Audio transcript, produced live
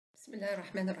بسم الله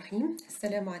الرحمن الرحيم.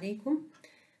 السلام عليكم.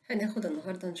 هناخد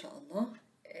النهاردة إن شاء الله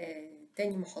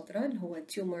تاني محاضرة اللي هو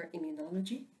Tumor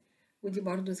immunology، ودي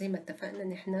برضو زي ما اتفقنا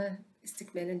إن احنا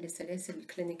استكمالا لسلاسل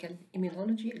Clinical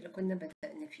immunology اللي كنا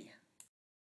بدأنا فيها.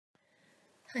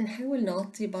 هنحاول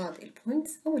نغطي بعض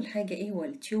البوينتس. أول حاجة إيه هو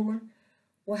التيومر،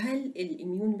 وهل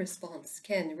الإميون response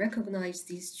can recognize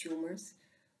these tumors،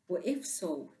 وإف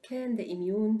so can the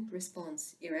immune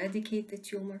response eradicate the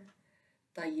tumor.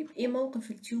 طيب إيه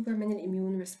موقف التيومر من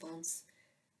الإميون ريسبونس؟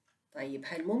 طيب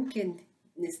هل ممكن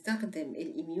نستخدم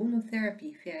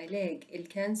الإميونوثيرابي في علاج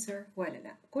الكانسر ولا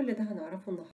لأ؟ كل ده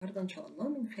هنعرفه النهاردة إن شاء الله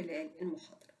من خلال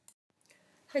المحاضرة.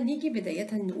 هنيجي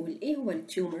بداية نقول إيه هو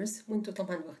التيومرز، وانتوا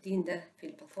طبعا واخدين ده في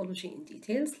الباثولوجي in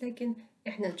details، لكن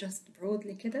إحنا just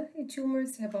broadly كده.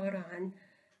 التيومرز عبارة عن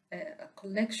a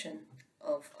collection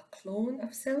of a clone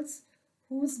of cells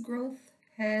whose growth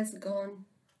has gone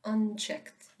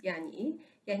unchecked. يعني إيه؟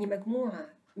 يعني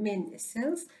مجموعة من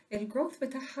السيلز الجروث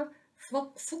بتاعها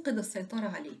فقد السيطرة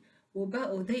عليه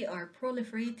وبقوا they are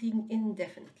proliferating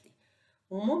indefinitely،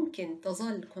 وممكن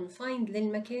تظل confined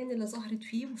للمكان اللي ظهرت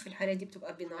فيه، وفي الحالة دي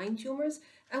بتبقى benign tumors،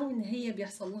 أو إن هي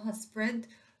بيحصل لها spread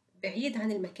بعيد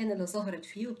عن المكان اللي ظهرت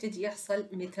فيه وبتدي يحصل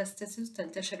metastasis،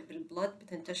 تنتشر بالبلد،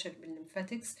 بتنتشر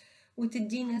بالليمفاتكس،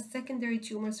 وتدينا secondary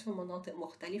tumors في مناطق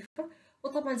مختلفة.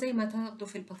 وطبعا زي ما تاخدوا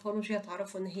في الباثولوجي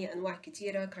هتعرفوا ان هي انواع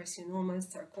كتيرة، كارسينوماز،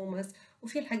 ساركوماز،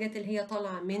 وفي الحاجات اللي هي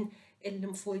طالعة من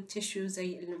الليمفويد تيشو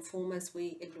زي الليمفوماز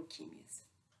واللوكيمياز.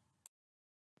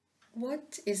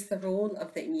 What is the role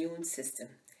of the immune system؟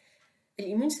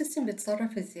 الإيميون سيستم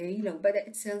بيتصرف ازاي لو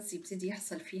بدأت سيلز يبتدي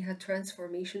يحصل فيها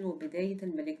transformation وبداية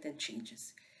المالجنت changes؟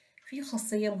 في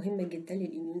خاصية مهمة جدا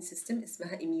للإيميون سيستم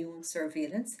اسمها immune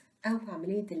surveillance، أو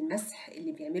عملية المسح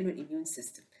اللي بيعمله الإيميون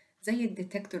سيستم، زي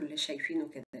الديتكتور اللي شايفينه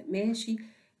كده ماشي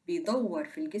بيدور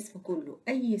في الجسم كله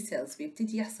أي سيلز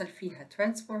بيبتدي يحصل فيها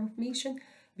transformation،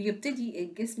 بيبتدي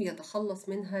الجسم يتخلص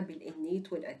منها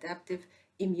بالإنيت والأدابتيف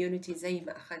immunity زي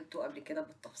ما أخدته قبل كده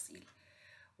بالتفصيل.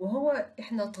 وهو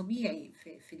احنا طبيعي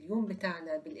في اليوم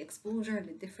بتاعنا بالاكسبوجر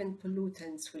للديفرنت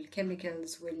pollutants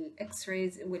والكيميكالز والاكس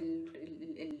رايز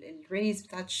والريز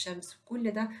بتاعت الشمس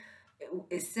وكل ده،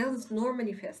 السيلز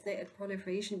نورمالي في اثناء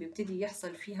البروليفريشن بيبتدي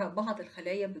يحصل فيها بعض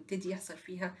الخلايا بيبتدي يحصل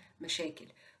فيها مشاكل،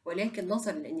 ولكن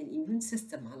نظرا لان الاميون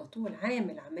سيستم على طول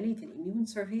عامل عمليه الاميون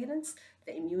سيرفيلانس،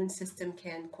 the immune system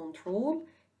can control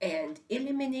and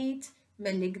eliminate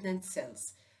malignant cells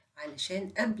علشان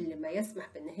قبل ما يسمح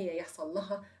بأن هي يحصل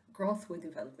لها growth و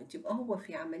development. يبقى هو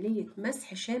في عملية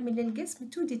مسح شامل للجسم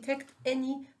to detect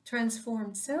any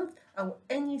transformed cell أو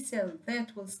any cell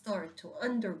that will start to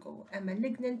undergo a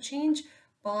malignant change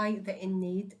by the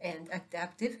innate and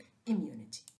adaptive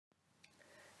immunity.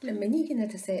 لما نيجي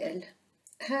نتساءل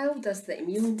how does the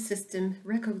immune system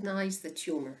recognize the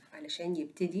tumor علشان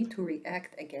يبتدي to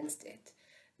react against it؟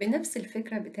 بنفس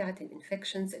الفكرة بتاعة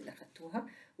الانفكشنز اللي خدتوها،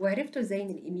 وعرفتوا ازاي ان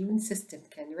الاميون سيستم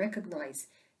كان recognize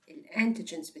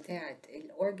الانتيجنز بتاعة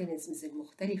الاورجانيزمز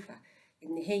المختلفة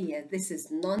ان هي this is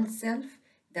non-self،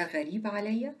 ده غريب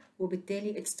عليا،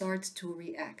 وبالتالي it starts to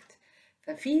react.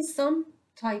 ففي some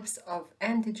types of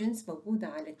antigens موجودة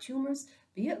على tumors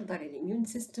بيقدر الاميون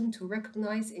سيستم to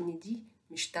recognize ان دي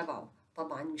مش تبعه.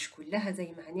 طبعا مش كلها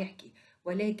زي ما هنحكي،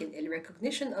 ولكن ال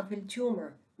recognition of the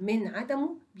tumor من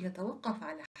عدمه بيتوقف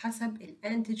على حسب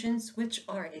الانتيجنز which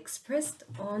are expressed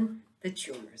on the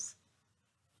tumors.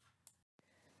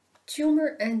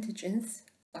 Tumor antigens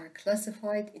are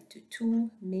classified into two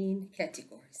main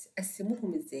categories.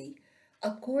 قسموهم ازاي؟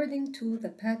 according to the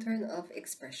pattern of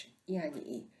expression. يعني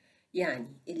ايه؟ يعني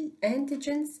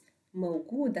الانتيجنز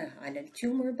موجودة على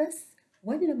التيومر بس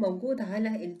ولا موجودة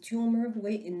على التيومر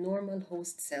والنورمال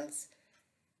host cells؟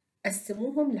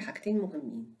 قسموهم لحاجتين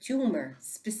مهمين: tumor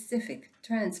specific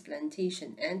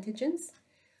transplantation antigens،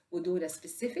 ودول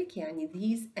specific يعني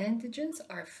these antigens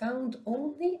are found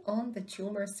only on the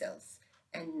tumor cells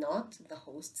and not the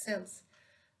host cells.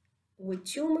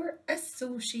 tumor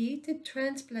associated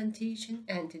transplantation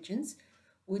antigens،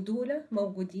 ودول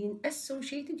موجودين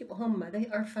associated يبقى هم they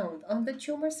are found on the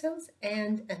tumor cells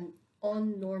and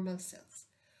on normal cells.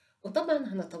 وطبعا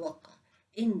هنتوقع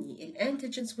إن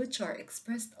الانتيجنز which are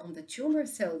expressed on the tumor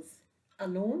cells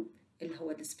alone اللي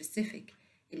هو السبيسيفيك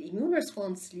الاميون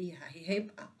ريسبونس ليها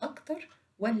هيبقى أكتر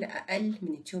ولا أقل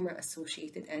من التيومر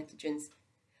associated antigens؟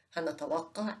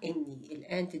 هنتوقع إن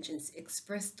الانتيجنز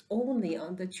expressed only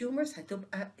on the tumors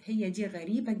هتبقى هي دي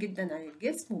غريبة جدا عن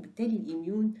الجسم، وبالتالي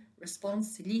الاميون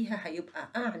ريسبونس ليها هيبقى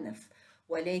أعنف،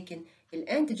 ولكن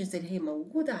الانتيجنز اللي هي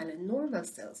موجودة على النورمال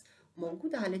سيلز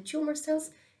وموجودة على التيومر سيلز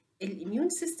الاميون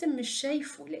سيستم مش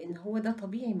شايفه لان هو ده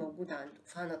طبيعي موجود عنده،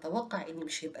 فهنتوقع ان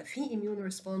مش هيبقى فيه اميون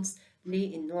ريسبونس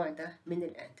للنوع ده من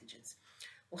الانتيجنز.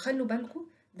 وخلوا بالكم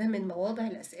ده من مواضع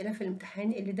الاسئله في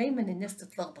الامتحان اللي دايما الناس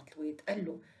تتلخبط ويتقال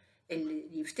له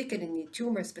اللي يفتكر ان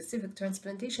tumor specific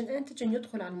transplantation antigen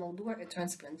يدخل على موضوع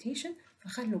الترانسبلانتيشن،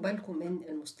 فخلوا بالكم من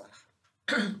المصطلح.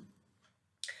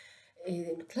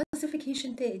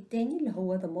 الكلاسيفيكيشن التاني اللي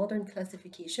هو the modern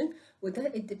classification،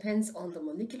 وده it depends on the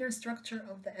molecular structure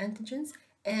of the antigens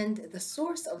and the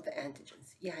source of the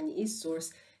antigens. يعني ايه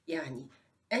السورس؟ يعني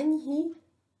انهي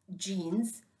genes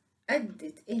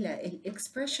أدت إلى ال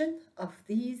expression of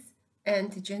these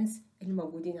antigens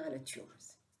الموجودين على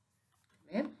التيومرز.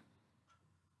 تمام؟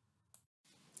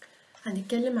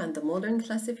 هنتكلم عن the modern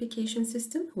classification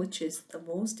system which is the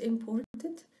most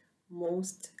important,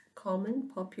 most common,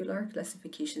 popular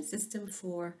classification system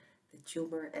for the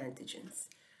tumor antigens.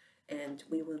 And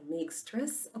we will make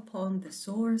stress upon the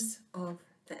source of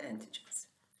the antigens.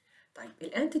 طيب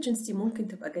الانتيجنز دي ممكن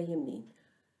تبقى جاية منين؟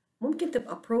 ممكن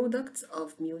تبقى products of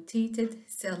mutated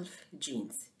self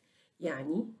genes.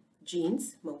 يعني genes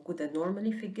موجودة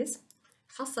normally في الجسم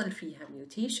حصل فيها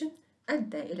mutation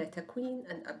أدى إلى تكوين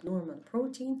an abnormal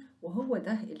protein وهو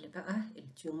ده اللي بقى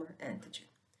التيومر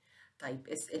antigen.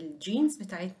 طيب الجينز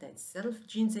بتاعتنا السيلف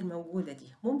جينز الموجودة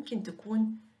دي ممكن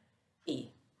تكون إيه؟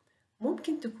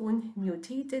 ممكن تكون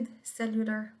mutated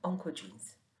cellular oncogenes.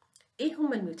 إيه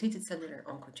هما المutated cellular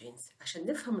oncogenes؟ عشان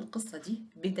نفهم القصة دي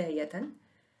بداية،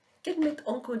 كلمة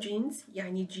oncogenes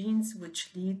يعني genes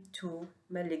which lead to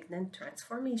malignant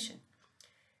transformation.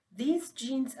 These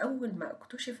genes أول ما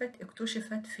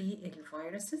اكتشفت في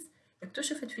الفيروسز،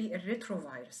 اكتشفت في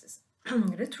الريتروفيروسز.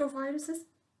 الريتروفيروسز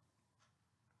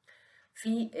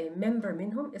في ممبر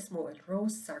منهم اسمه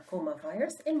الروز ساركوما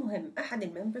فيروس. المهم أحد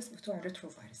الممبرز بتوع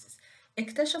الريتروفيروسز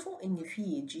اكتشفوا إن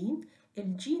في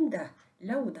الجين ده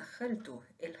لو دخلته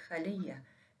الخلية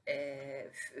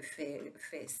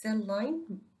في السيل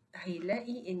لاين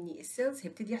هيلاقي إن السيلز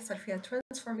هيبتدي يحصل فيها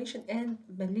transformation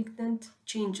and malignant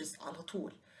changes على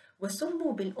طول،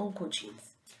 وسموا بالأونكوجينز.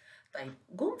 طيب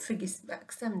جم في جسم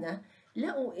أجسامنا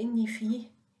لقوا إن في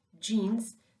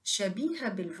جينز شبيهة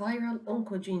بالفيرال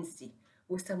أونكوجينز دي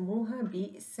وسموها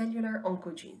بالسيلولار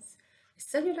أونكوجينز.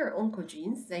 السيلولار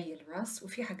أونكوجينز زي الراس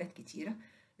وفي حاجات كتيرة.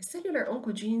 السيلولار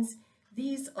أونكوجينز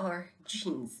these are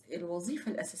genes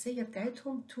الوظيفة الأساسية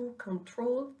بتاعتهم to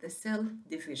control the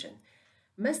cell division.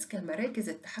 ماسكة مراكز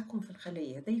التحكم في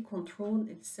الخلية. they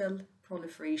control cell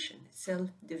proliferation,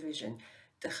 cell division.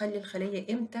 تخلي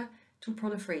الخلية إمتى to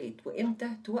proliferate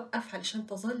وإمتى توقف علشان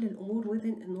تظل الأمور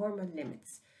within normal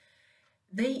limits.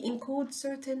 They encode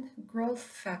certain growth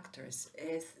factors,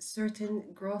 certain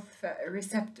growth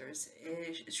receptors,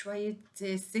 شوية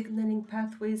signaling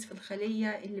pathways في الخلية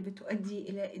اللي بتؤدي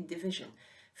إلى الديفيجن.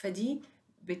 فدي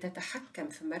بتتحكم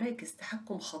في مراكز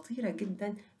تحكم خطيرة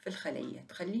جدا في الخلية،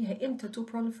 تخليها إمتى to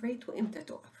proliferate وإمتى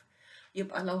تقف.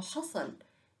 يبقى لو حصل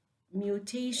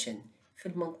mutation في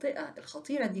المنطقة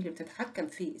الخطيرة دي اللي بتتحكم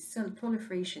في cell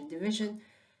proliferation division،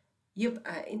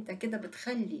 يبقى انت كده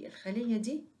بتخلي الخلية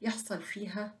دي يحصل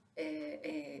فيها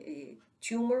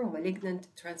tumor و malignant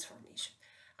transformation.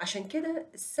 عشان كده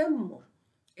سموا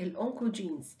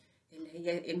الأونكوجينز اللي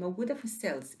هي الموجودة في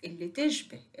السيلز اللي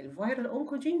تشبه الفيرال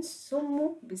أونكوجينز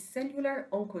سموا بالسيلولار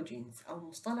أونكوجينز، أو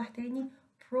مصطلح تاني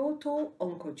بروتو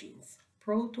أونكوجينز.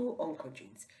 بروتو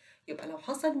أونكوجينز. يبقى لو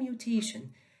حصل ميوتيشن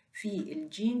في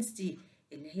الجينز دي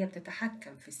اللي هي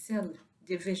بتتحكم في السيل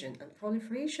division and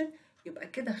proliferation، يبقى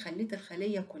كده خليت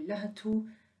الخلية كلها to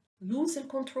lose the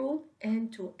control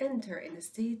and to enter in a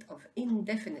state of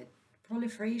indefinite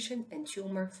proliferation and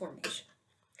tumor formation.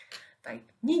 طيب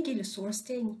نيجي للسورس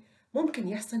تاني. ممكن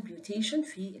يحصل mutation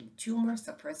في التيومر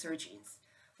suppressor genes.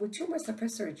 والتيومر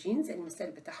suppressor genes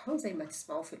المثال بتاعهم زي ما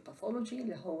تسمعوا في الباثولوجي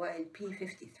اللي هو ال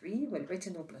P53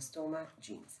 والريتينوبلاستوما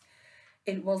genes.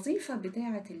 الوظيفة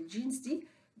بتاعة الجينز دي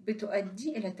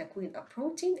بتؤدي إلى تكوين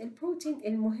البروتين. البروتين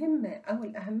المهمة أو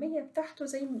الأهمية بتاعته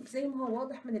زي ما هو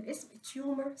واضح من الاسم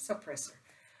tumor suppressor.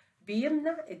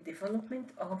 بيمنع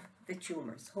الديفلوبمنت of the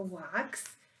tumors. هو عكس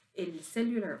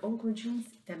السيلولار أونكوجينز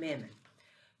تماما.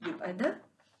 يبقى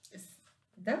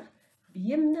ده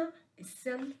بيمنع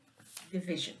السيل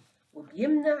ديفيجن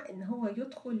وبيمنع إن هو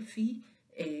يدخل في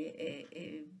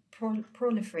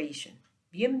proliferation،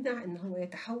 بيمنع إن هو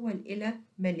يتحول إلى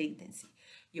malignancy.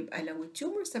 يبقى لو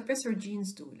التيومر سبريسور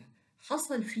جينز دول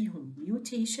حصل فيهم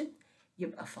mutation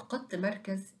يبقى فقدت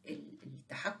مركز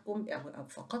التحكم أو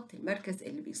فقدت المركز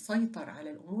اللي بيسيطر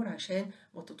على الأمور عشان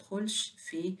ما تدخلش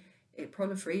في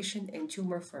proliferation and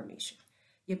tumor formation.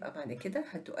 يبقى معنى كده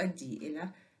هتؤدي إلى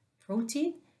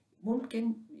بروتين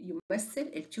ممكن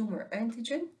يمثل التيومر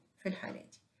أنتيجين في الحالة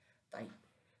دي. طيب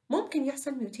ممكن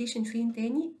يحصل ميوتيشن فين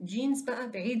تاني؟ جينز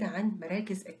بقى بعيدة عن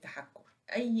مراكز التحكم،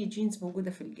 أي جينز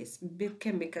موجودة في الجسم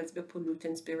بكيميكالز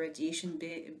ببولوتنز براديشن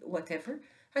whatever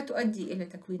هتؤدي إلى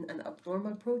تكوين an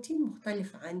abnormal بروتين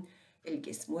مختلف عن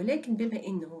الجسم، ولكن بما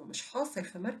إن هو مش حاصل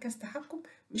في مركز تحكم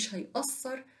مش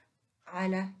هيأثر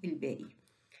على الباقي.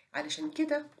 علشان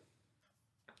كده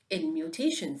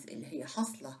الميوتيشنز اللي هي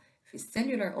حاصلة في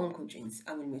السيلولار اونكوجينز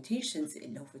او الميوتيشنز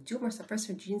اللي هو في التيومر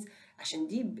سبريسور جينز، عشان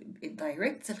دي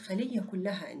الدايركت الخلية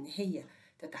كلها ان هي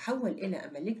تتحول الى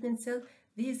a malignant cell.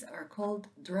 These are called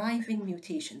driving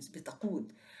mutations،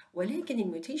 بتقود. ولكن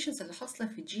الميوتيشنز اللي حاصلة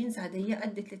في جينز عادية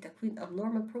ادت لتكوين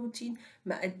abnormal protein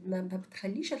ما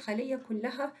بتخليش الخلية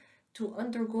كلها to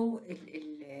undergo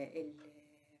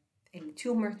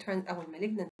التيومر او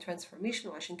المالجنت transformation،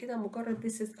 وعشان كده مجرد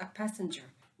this is a passenger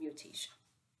mutation.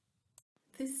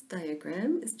 This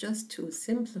diagram is just to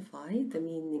simplify the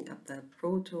meaning of the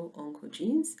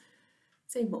proto-oncogenes.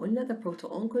 زي ما قلنا the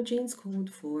proto-oncogenes code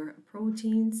for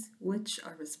proteins which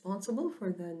are responsible for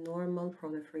the normal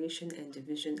proliferation and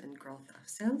division and growth of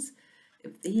cells.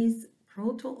 If these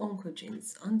proto-oncogenes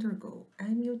undergo a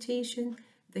mutation,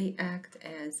 they act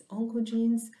as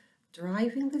oncogenes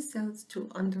driving the cells to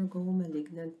undergo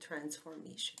malignant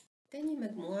transformation. تاني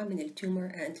مجموعة من التومر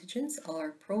antigens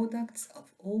are products of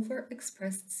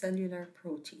overexpressed cellular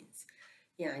proteins،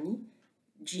 يعني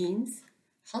genes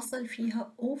حصل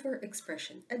فيها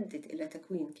overexpression أدت إلى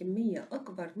تكوين كمية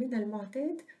أكبر من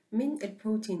المعتاد من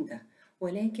البروتين ده،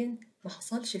 ولكن ما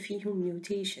حصلش فيهم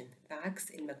mutation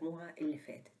بعكس المجموعة اللي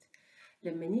فاتت.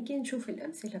 لما نيجي نشوف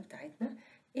الأمثلة بتاعتنا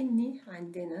إن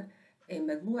عندنا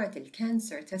مجموعة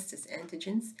الكانسر testis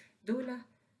antigens دول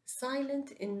silent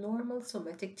in normal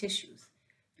somatic tissues،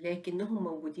 لكنهم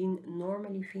موجودين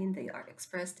normally فين؟ they are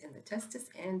expressed in the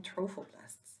testis and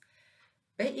trophoblasts.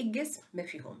 باقي الجسم ما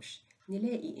فيهمش.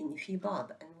 نلاقي إن في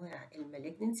بعض أنواع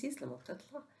المالجنسيز لما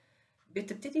بتطلع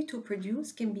بتبتدي to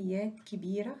produce كميات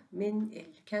كبيرة من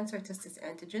الكانسر testis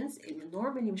antigens اللي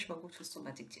normally مش موجود في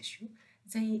السوماتيك تيشيو،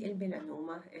 زي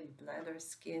البيلانوما، البلادر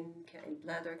سكين،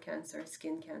 البلادر كانسر،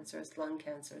 سكين كانسرز، لانج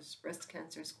كانسرز، بريست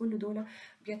كانسرز، كل دول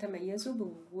بيتميزوا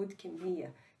بوجود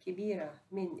كمية كبيرة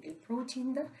من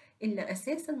البروتين ده اللي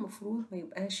أساسا مفروض ما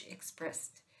يبقاش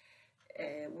expressed.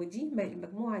 ودي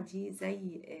المجموعة دي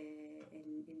زي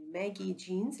الماجي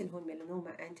جينز اللي هو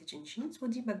الميلانوما انتيجين جينز،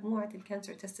 ودي مجموعة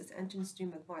الكانسر تستس انتيجينز، دي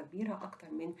مجموعة كبيرة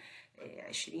أكتر من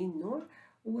 20 نوع،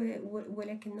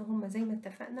 ولكن هم زي ما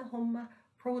اتفقنا هم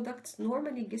products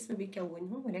normally الجسم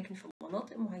بيكونهم، ولكن في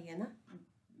مناطق معينة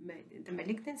the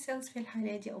malignant cells في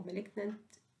الحالة دي أو malignant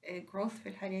growth في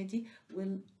الحالة دي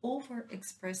will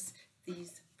overexpress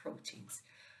these proteins.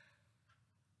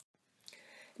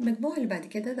 المجموعة اللي بعد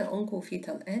كده the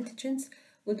oncofetal antigens،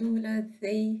 ودول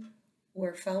they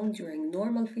were found during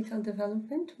normal fetal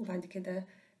development وبعد كده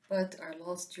but are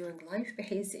lost during life،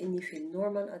 بحيث إن في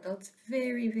normal adults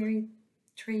very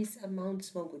trace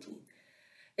amounts موجودين.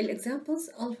 الexamples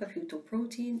alpha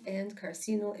fetoprotein and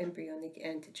carcinoembryonic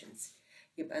antigens.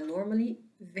 يبقى normally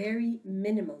very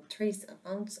minimal trace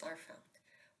amounts are found.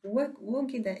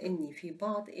 وجد إن في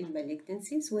بعض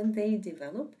malignancies when they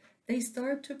develop they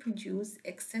start to produce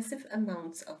excessive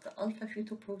amounts of the alpha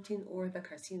fetoprotein or the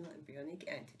carcinoembryonic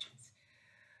antigens.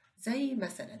 زي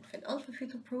مثلا في الألفا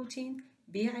فيتوبروتين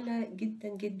بيعلى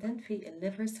جدا في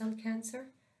الليفر سيل كانسر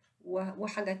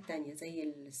وحاجات تانية زي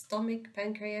الستومك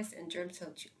pancreas and germ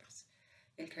cell tumors.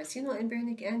 الكارسينو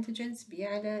امبريونيك انتيجينز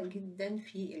بيعلى جدا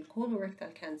في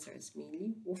الكولوريكتال كانسرز mainly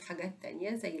وفي حاجات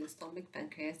تانية زي الستومك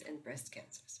pancreas and breast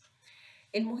cancers.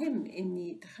 المهم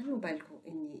إن تخلوا بالكم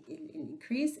إن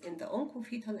increase in the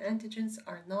oncofetal antigens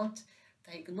are not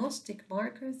diagnostic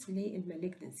markers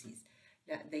للmalignancies.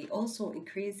 لا they also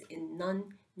increase in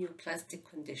non-neoplastic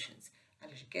conditions.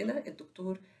 علشان كده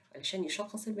الدكتور علشان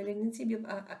يشخص المالجنسي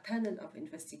بيبقى a panel of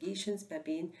investigations ما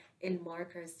بين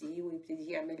الماركرز دي، ويبتدي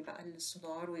يعمل بقى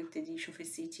السونار ويبتدي يشوف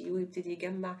السي تي ويبتدي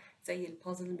يجمع زي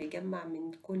البازل بيجمع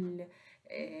من كل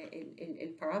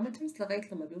البارامترز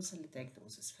لغاية لما بيوصل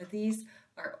للدياجنوزس. ف these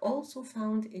are also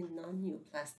found in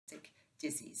non-neoplastic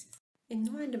diseases.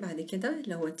 النوع اللي بعد كده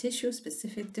اللي هو tissue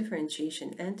specific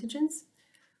differentiation antigens،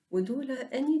 ودول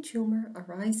any tumor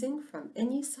arising from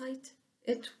any site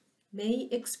it may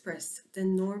express the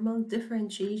normal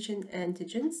differentiation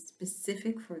antigens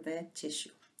specific for that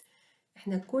tissue.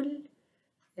 احنا كل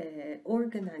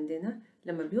organ عندنا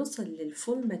لما بيوصل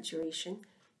للfull maturation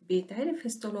بيتعرف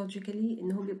histologically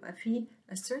انه بيبقى فيه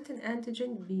a certain antigen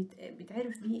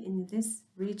بيتعرف بيه ان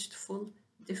this reached full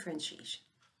differentiation.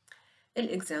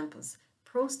 examples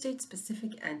prostate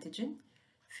specific antigen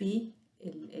في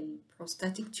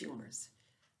prostatic tumors,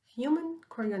 human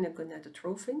chorionic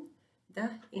gonadotrophin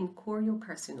ده in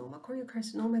choriocarcinoma.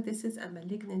 Choriocarcinoma, this is a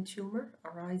malignant tumor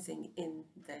arising in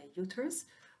the uterus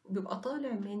وبيبقى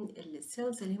طالع من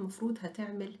السيلز اللي هي المفروض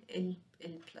هتعمل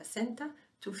البلاسينتا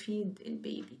to feed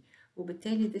البيبي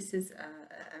وبالتالي this is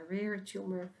a rare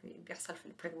tumor بيحصل في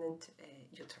pregnant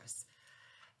uterus.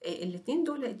 الاتنين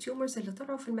دول التيومرز اللي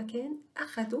طلعوا في المكان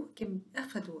أخدوا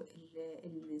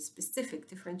specific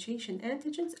differentiation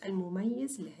antigens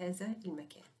المميز لهذا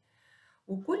المكان.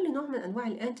 وكل نوع من أنواع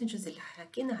الأنتيجنز اللي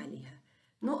حكينا عليها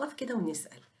نقف كده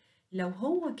ونسأل لو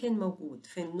هو كان موجود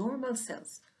في النورمال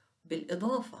سيلز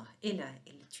بالإضافة إلى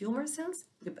التيومر سيلز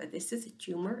يبقى this is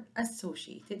tumor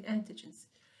associated antigens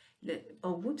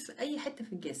موجود في أي حتة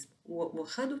في الجسم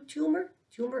وخدوا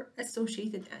tumor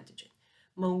associated antigen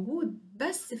موجود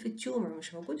بس في التيومر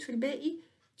مش موجود في الباقي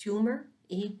tumor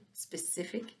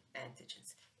specific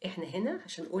antigens. احنا هنا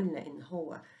عشان قلنا ان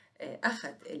هو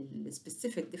أخد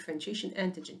السبيسيفيك differentiation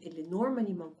antigen اللي normally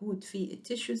موجود في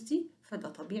التيشوز دي فده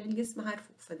طبيعي الجسم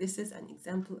عارفه ف this is an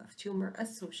example of tumor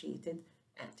associated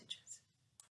antigens.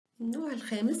 النوع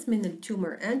الخامس من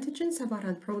التيومر antigens عبارة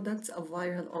عن products of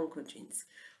viral oncogenes.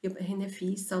 يبقى هنا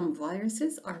في some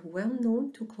viruses are well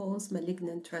known to cause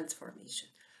malignant transformation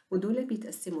ودول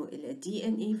بيتقسموا إلى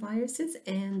DNA viruses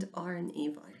and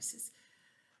RNA viruses.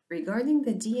 Regarding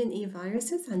the DNA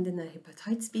viruses عندنا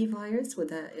hepatitis B virus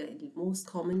وده most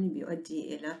commonly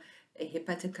بيؤدي إلى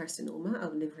hepatic carcinoma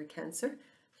أو liver cancer,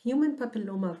 human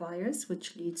papilloma virus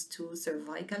which leads to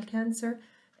cervical cancer,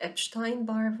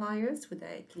 Epstein-Barr virus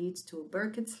وده it leads to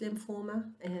Burkitt's lymphoma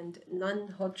and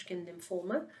non-Hodgkin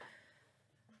lymphoma,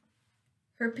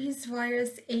 herpes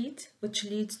virus 8 which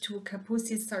leads to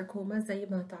Kaposi's sarcoma زي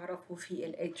ما تعرفوا في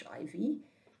ال HIV.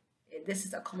 This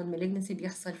is a common malignancy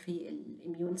بيحصل في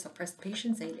immune suppressed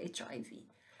patients زي ال HIV.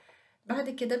 بعد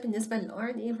كده بالنسبة لل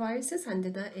RNA viruses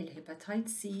عندنا ال hepatitis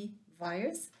C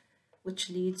virus which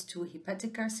leads to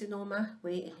hepatic carcinoma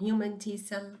و human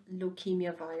T-cell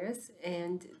leukemia virus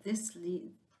and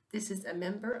this is a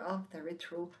member of the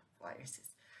retroviruses.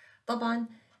 طبعا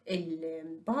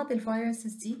بعض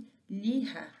الفيروسز دي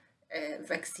ليها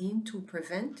vaccine to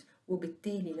prevent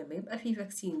وبالتالي لما يبقى في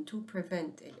vaccine to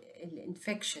prevent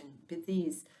infection with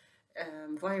these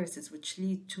viruses which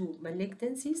lead to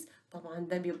malignancies طبعا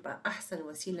ده بيبقى أحسن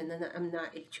وسيلة إن أنا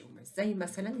أمنع التيومرز زي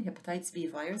مثلا الهيباتيتس بي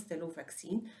فيروس ده له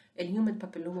فاكسين الهيومن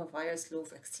بابيلوما فيروس له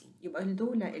فاكسين يبقى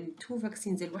دول التو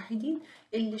فاكسينز الوحيدين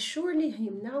اللي surely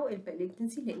هيمنعوا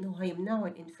المالجنسي لأنه هيمنعوا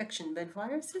الانفكشن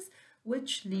بالفيروسز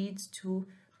which leads to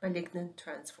malignant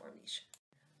transformation.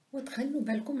 وتخلوا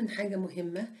بالكم من حاجة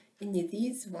مهمة إن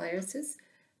these viruses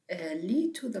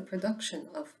lead to the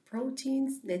production of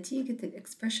proteins نتيجة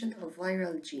الإكسبريشن of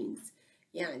viral genes.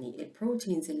 يعني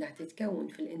البروتينز اللي هتتكون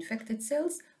في الانفكتد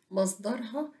cells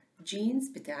مصدرها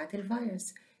genes بتاعة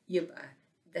الفيروس. يبقى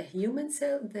the human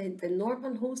cell the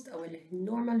normal host أو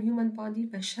normal human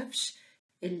body ما شافش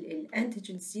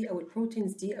الانتيجنز دي أو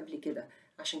البروتينز دي قبل كده.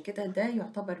 عشان كده ده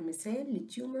يعتبر مثال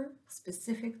للتيومر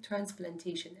specific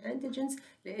transplantation antigens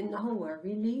لأن هو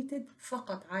related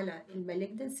فقط على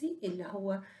المالجنسي اللي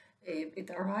هو it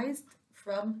arised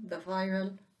from the viral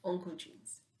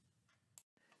oncogenes.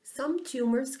 Some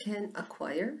tumors can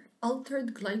acquire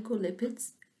altered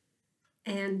glycolipids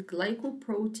and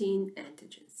glycoprotein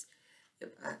antigens.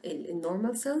 يبقى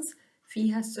الnormal cells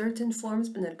فيها certain forms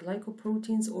من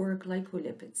الglycoproteins or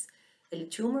glycolipids.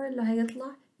 التيومر اللي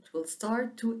هيطلع it will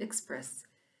start to express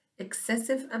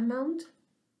excessive amount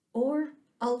or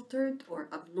altered or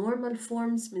abnormal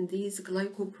forms من these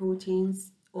glycoproteins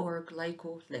or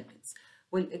glycolipids.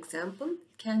 والexample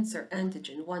cancer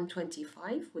antigen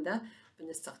 125 وده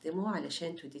بنستخدمه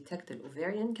علشان to detect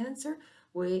الovarian cancer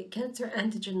وcancer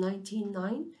antigen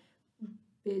 199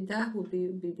 ده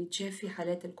بيتشاف في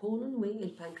حالات الكولون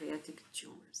والبانكرياتيك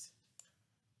tumors.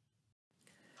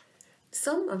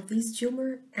 Some of these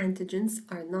tumor antigens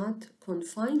are not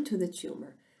confined to the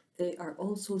tumor. They are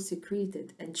also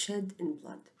secreted and shed in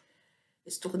blood.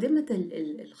 استخدمت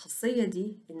الخاصية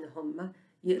دي إن هم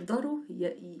يقدروا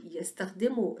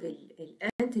يستخدموا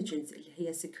الانتيجنز اللي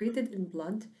هي secreted in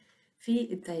blood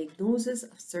في diagnosis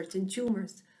of certain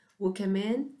tumors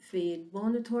وكمان في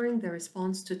monitoring the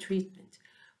response to treatment.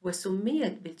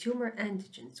 وسميت بالtumor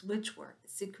antigens which were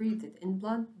secreted in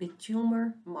blood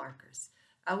بالtumor markers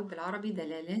أو بالعربي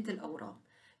دلالات الأورام.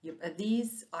 يبقى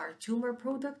these are tumor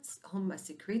products هم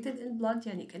secreted in blood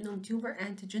يعني كأنهم tumor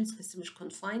antigens بس مش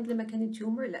confined لمكان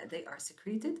التيومر لا they are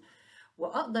secreted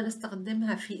وأقدر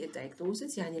أستخدمها في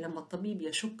الdiagnosis يعني لما الطبيب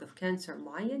يشك في كانسر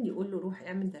معين يقول له روح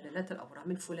اعمل دلالات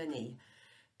الأورام الفلانية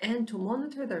and to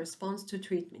monitor the response to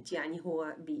treatment. يعني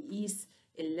هو بيقيس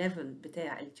الليفل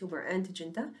بتاع التيومر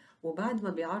انتيجين ده، وبعد ما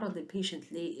بيعرض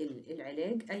البيشنت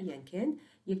للعلاج ايا كان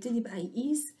يبتدي بقى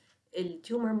يقيس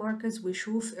التيومر ماركرز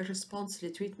ويشوف الريسبونس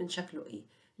للتريتمنت شكله ايه.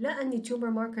 لقى ان التيومر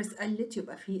ماركرز قلت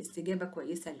يبقى في استجابه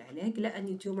كويسه للعلاج، لقى ان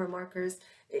التيومر ماركرز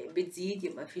بتزيد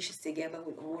يبقى مفيش استجابه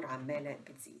والامور عماله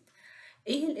بتزيد.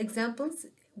 ايه الاكزامبلز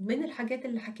من الحاجات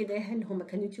اللي حكيناها اللي هم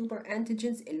كانوا تيومر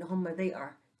انتيجينز اللي هم they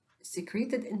are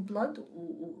secreted in blood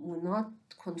و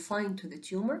not confined to the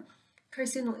tumor.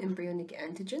 carcinoembryonic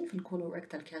antigen في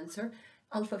الكولوريكتال كانسر،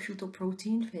 alpha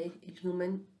fetoprotein في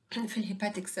الهيومن في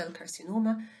الهيباتيك سيل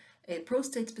كارسينوما،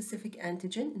 prostate specific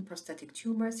antigen in prostatic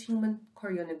tumors, human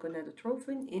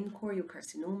choriogonadotrophin in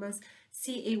choriocarcinomas,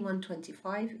 CA125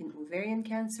 in ovarian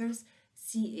cancers,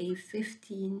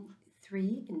 CA15-3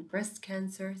 in breast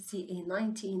cancer,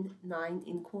 CA19-9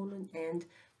 in colon and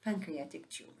pancreatic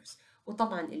tumors.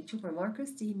 وطبعا التيومر ماركرز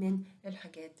دي من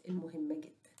الحاجات المهمة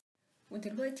جدا.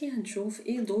 ودلوقتي هنشوف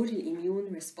ايه دور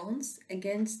الاميون ريسبونس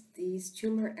against these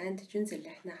tumor antigens اللي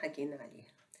احنا حكينا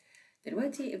عليها.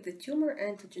 دلوقتي if the tumor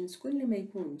antigens كل ما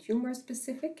يكون tumor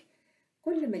specific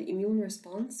كل ما الاميون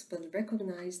ريسبونس will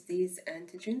recognize these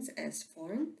antigens as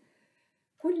foreign،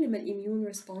 كل ما الاميون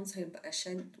ريسبونس هيبقى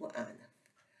أشد وأعنف.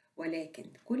 ولكن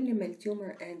كل ما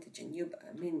التيومر انتيجين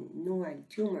يبقى من نوع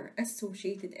التيومر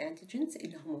associated antigens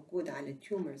اللي هو موجود على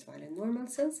التيومرز وعلى النورمال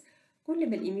سيلز، كل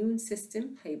ما الاميون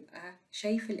سيستم هيبقى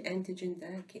شايف الانتيجين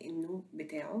ده كأنه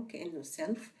بتاعه، كأنه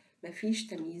سيلف، مفيش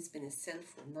تمييز بين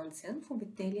السيلف والنون سيلف،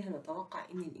 وبالتالي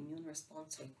هنتوقع ان الاميون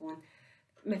ريسبونس هيكون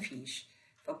مفيش.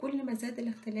 فكل ما زاد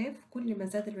الاختلاف كل ما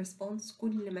زاد الريسبونس،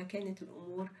 كل ما كانت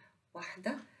الامور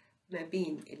واحدة ما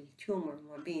بين التيومر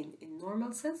وما بين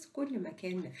النورمال سيلز كل ما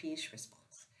كان مفيش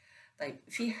ريسبونس. طيب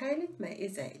في حالة ما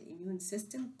إذا الإميون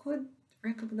سيستم could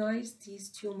recognize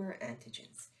these tumor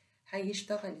antigens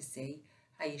هيشتغل إزاي؟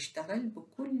 هيشتغل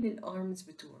بكل الارمز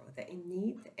بتوعه the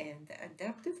innate and the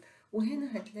adaptive،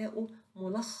 وهنا هتلاقوا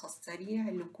ملخص سريع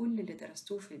لكل اللي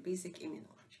درستوه في البيزك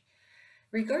immunology.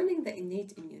 Regarding the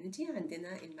innate immunity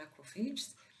عندنا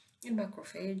الماكروفاجز.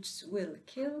 الماكروفاجز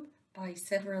will kill by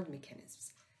several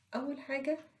mechanisms. أول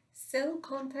حاجة cell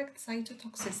contact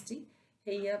cytotoxicity،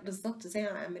 هي بالظبط زي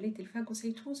عملية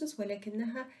الفاجوسيتوزس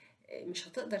ولكنها مش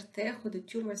هتقدر تاخد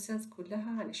التيومر سيلز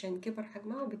كلها علشان كبر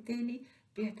حجمها، وبالتالي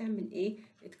بتعمل ايه؟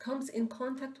 it comes in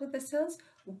contact with the cells،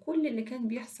 وكل اللي كان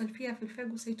بيحصل فيها في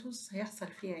الفاجوسيتوزس هيحصل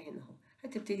فيها هنا اهو.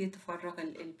 هتبتدي تفرغ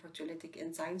البروتيوليتيك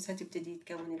enzymes، هتبتدي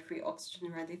تكون الفري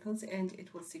oxygen radicals and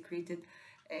it will secrete it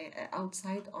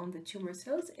outside on the tumor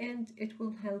cells and it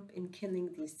will help in killing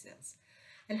these cells.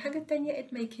 الحاجة التانية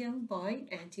it may kill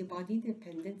by antibody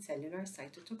dependent cellular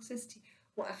cytotoxicity،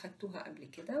 وأخدتوها قبل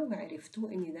كده وعرفتوا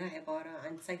إن ده عبارة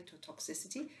عن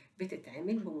cytotoxicity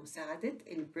بتتعمل بمساعدة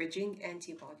bridging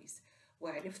antibodies،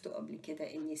 وعرفتوا قبل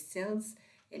كده إن السيلز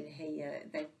اللي هي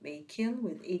that may kill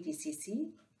with ADCC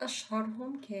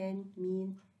أشهرهم كان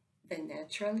مين؟ the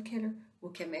natural killer،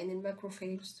 وكمان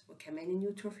الماكروفاجز وكمان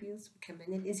النيوتروفيلز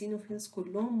وكمان الإيزينوفيلز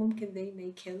كلهم ممكن they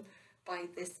may kill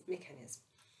by this mechanism.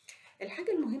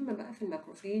 الحاجة المهمة بقى في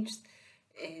الماكروفاجز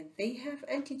they have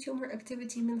anti-tumor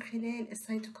activity من خلال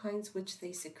الcytokines which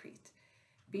they secrete.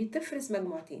 بتفرز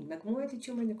مجموعتين، مجموعة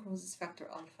الtumor necrosis factor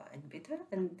alpha and beta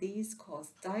and these cause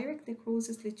direct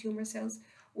necrosis للtumor cells،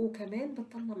 وكمان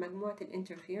بتطلع مجموعة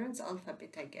الانترفيرنس alpha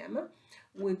beta gamma،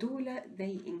 ودول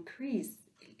they increase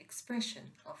expression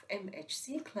of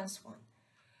MHC class 1.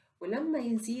 ولما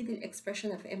يزيد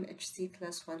expression of MHC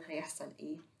class 1 هيحصل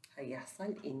ايه؟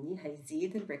 هيحصل إن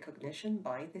هيزيد ال recognition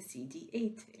by the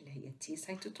CD8 اللي هي T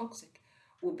cytotoxic،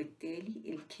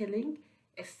 وبالتالي ال killing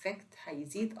effect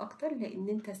هيزيد أكتر لأن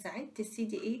أنت ساعدت ال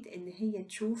CD8 إن هي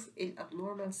تشوف ال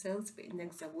abnormal cells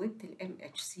بإنك زودت ال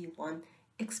MHC1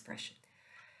 expression.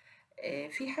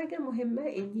 في حاجة مهمة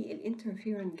إن ال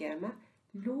interferon gamma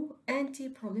له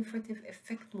anti-proliferative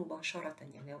effect مباشرة،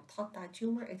 يعني لو اتحط على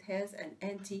tumor it has an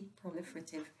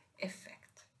anti-proliferative effect.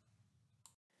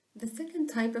 The second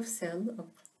type of cell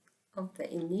of the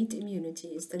innate immunity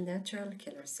is the natural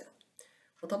killer cell.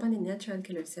 وطبعا the natural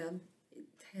killer cell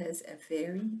it has a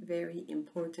very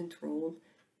important role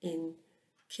in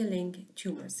killing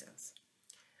tumor cells.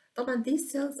 طبعا these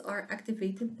cells are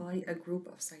activated by a group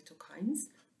of cytokines،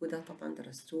 وده طبعا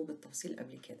درستوه بالتفصيل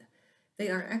قبل كده. They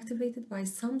are activated by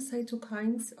some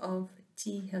cytokines of T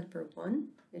helper 1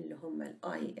 اللي هم ال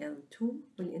IL-2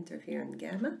 والinterferon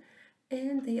gamma،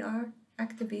 and they are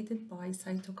activated by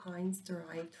cytokines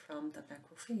derived from the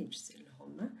macrophages اللي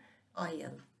هم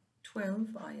IL-12,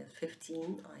 IL-15,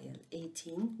 IL-18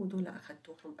 ودول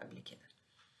أخدتوهم قبل كده.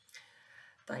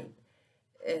 طيب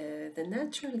the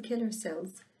natural killer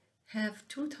cells have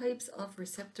two types of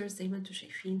receptors زي ما انتوا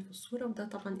شايفين في الصورة، وده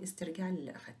طبعا استرجاع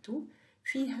اللي أخدتوه.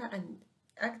 فيها an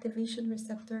activation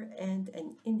receptor and an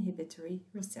inhibitory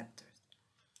receptor.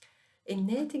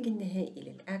 الناتج النهائي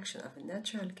للأكشن of the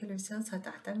natural killer cells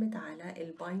هتعتمد على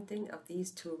ال binding of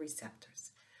these two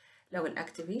receptors. لو ال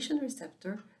activation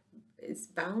receptor is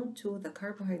bound to the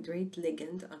carbohydrate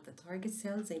ligand on the target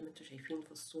cell زي ما انتوا شايفين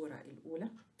في الصورة الأولى،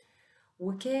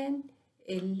 وكان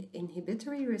ال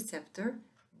inhibitory receptor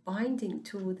binding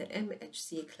to the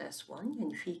MHC class 1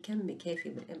 يعني في كم كافي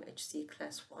من MHC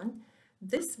class 1.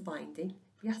 this binding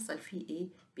بيحصل فيه ايه؟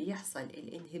 بيحصل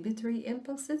ال inhibitory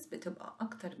impulses بتبقى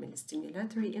أكتر من ال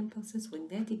stimulatory impulses،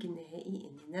 والناتج النهائي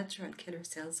إن natural killer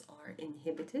cells are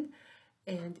inhibited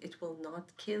and it will not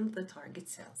kill the target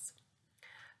cells.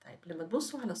 طيب لما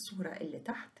تبصوا على الصورة اللي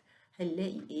تحت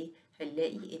هنلاقي ايه؟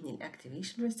 هنلاقي ان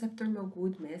الاكتيفيشن ريسبتور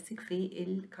موجود ماسك في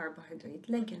الكربوهيدرات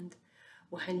ليجند،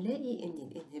 وهنلاقي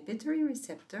ان الانهبيتوري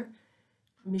ريسبتور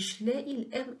مش لاقي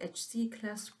ال MHC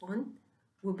class 1،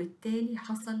 وبالتالي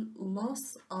حصل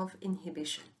loss of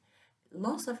inhibition.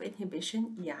 loss of inhibition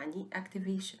يعني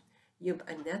activation،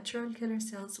 يبقى natural killer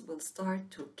cells will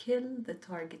start to kill the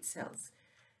target cells.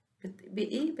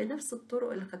 بإيه؟ بنفس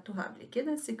الطرق اللي خدتوها قبل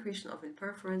كده، secretion of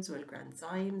البرفورانز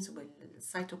والجرانزيمز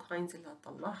والسيتوكاينز اللي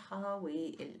هتطلعها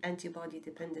والantibody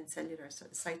dependent cellular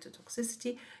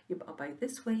cytotoxicity. يبقى by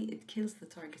this way it kills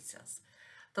the target cells.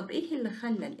 طب إيه اللي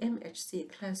خلى ال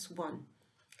MHC class 1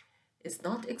 is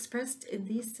not expressed in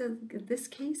this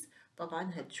case؟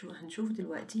 طبعا هنشوف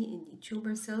دلوقتي إن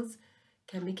tumor cells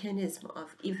كميكانيزم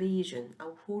of evasion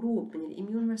أو هروب من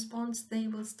immune response they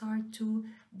will start to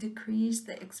decrease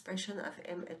the expression of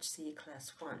MHC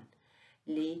class 1.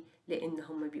 ليه؟ لأن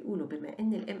هم بيقولوا بما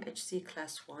إن ال MHC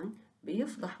class 1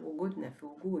 بيفضح وجودنا في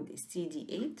وجود ال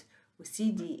CD8، وال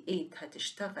CD8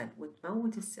 هتشتغل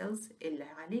وتموت السيلز اللي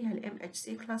عليها ال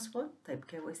MHC class 1. طيب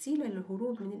كوسيلة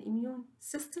للهروب من الإميون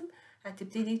سيستم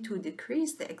هتبتدي to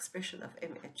decrease the expression of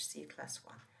MHC class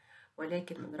 1.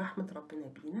 ولكن من رحمة ربنا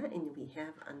بينا إن we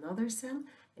have another cell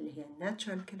اللي هي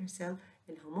natural killer cell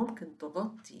اللي هو ممكن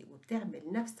تغطي وبتعمل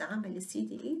نفس عمل ال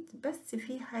CD8 بس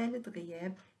في حالة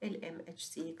غياب ال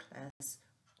MHC class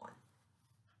 1.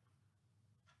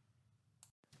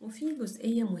 وفي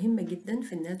جزئية مهمة جدا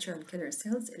في natural killer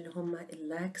cells اللي هم ال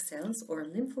LAC cells or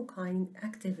lymphokine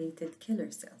activated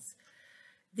killer cells.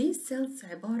 These cells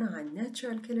عبارة عن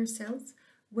natural killer cells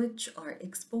which are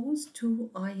exposed to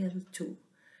IL-2.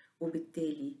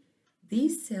 وبالتالي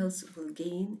these cells will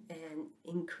gain an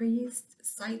increased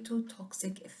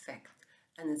cytotoxic effect.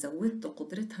 أنا زودت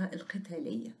قدرتها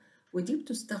القتالية، ودي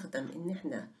بتستخدم إن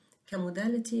إحنا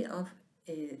كموداليتي of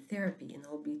therapy،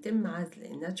 إنه بيتم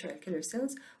عزل natural killer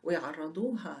cells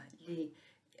ويعرضوها ل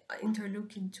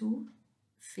interleukin 2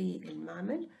 في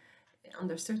المعمل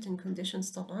under certain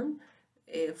conditions طبعا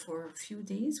for a few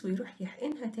days، ويروح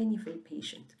يحقنها تاني في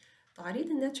البيشنت. تعريض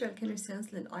الناتشورال كيلر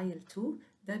سيلز للآيل 2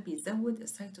 ده بيزود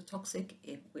السيتوتوكسيك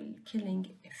والkilling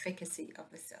efficacy of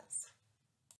the cells.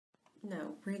 Now,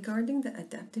 regarding the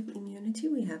adaptive immunity,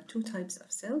 we have two types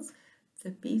of cells,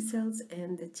 the B cells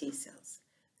and the T cells.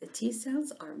 The T cells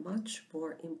are much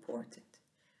more important,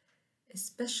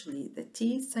 especially the T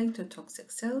cytotoxic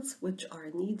cells, which are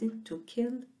needed to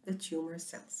kill the tumor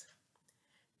cells.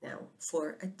 Now, for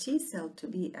a T cell to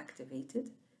be activated,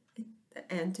 the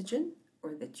antigen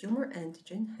or the tumor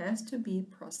antigen has to be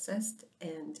processed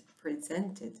and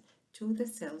presented to the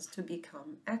cells to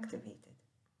become activated.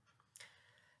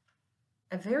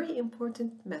 A very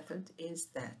important method is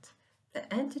that the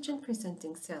antigen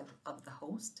presenting cell of the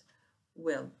host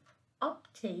will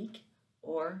uptake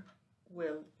or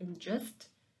will ingest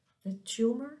the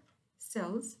tumor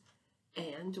cells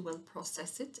and will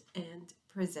process it and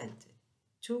present it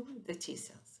to the T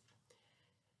cells.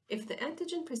 If the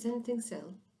antigen presenting cell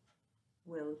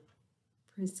will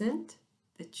present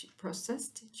the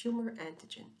processed tumor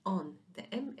antigen on the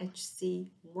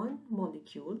MHC1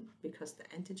 molecule, because the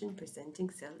antigen presenting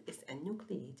cell is a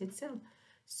nucleated cell,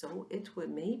 so it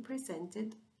may present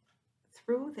it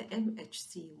through the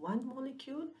MHC1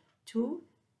 molecule to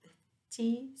the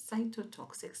T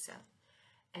cytotoxic cell.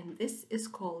 And this is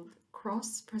called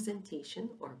cross-presentation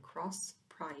or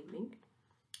cross-priming,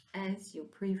 as you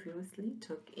previously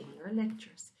took in your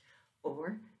lectures.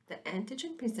 Or the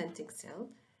antigen presenting cell,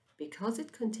 because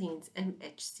it contains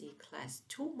MHC class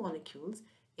 2 molecules,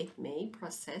 it may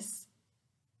process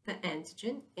the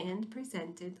antigen and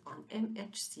present it on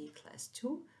MHC class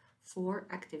 2 for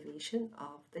activation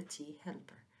of the T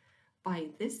helper. By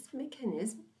this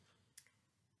mechanism,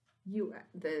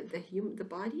 the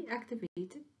body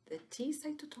activated the T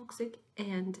cytotoxic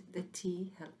and the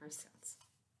T helper cells.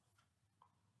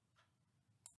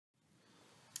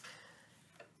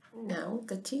 Now,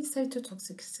 the T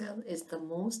cytotoxic cell is the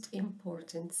most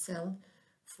important cell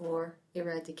for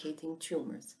eradicating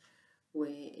tumors.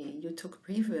 You took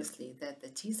previously that the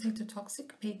T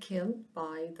cytotoxic may kill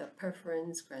by the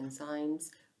perforins,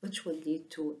 granzymes, which will lead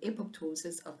to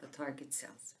apoptosis of the target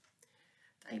cells.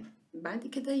 طيب بعد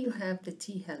كده you have the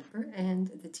T helper, and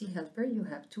the T helper you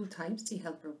have two types, T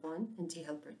helper 1 and T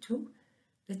helper 2.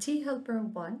 The T helper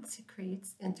 1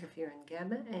 secretes interferon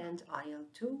gamma and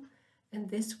IL-2, and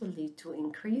this will lead to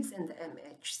increase in the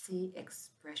MHC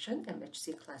expression,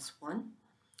 MHC class 1.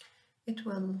 It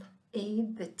will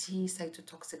aid the T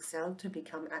cytotoxic cell to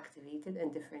become activated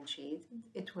and differentiated.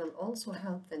 It will also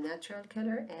help the natural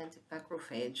killer and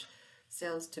macrophage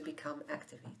cells to become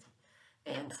activated.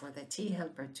 And for the T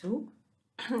helper 2,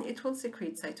 it will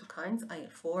secrete cytokines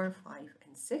IL-4, 5,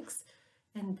 and 6,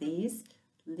 and these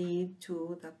lead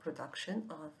to the production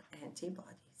of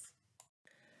antibodies.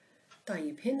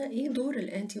 طيب هنا ايه دور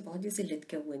الانتي بوديز اللي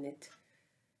اتكونت؟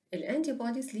 الانتي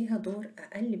بوديز ليها دور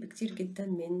اقل بكتير جدا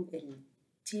من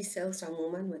التي سيلز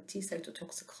عموما والتي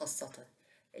سيتوتوكسيك خاصة.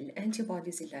 الانتي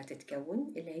بوديز اللي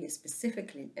هتتكون اللي هي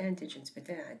سبيسيفيك للانتيجنز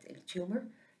بتاعة التيومر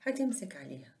هتمسك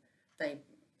عليها. طيب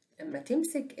لما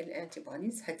تمسك الانتي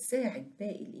بوديز هتساعد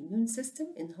باقي الاميون سيستم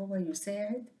ان هو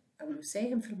يساعد او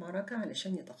يساهم في المعركة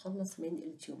علشان يتخلص من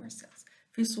التيومر سيلز.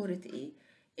 في صورة ايه؟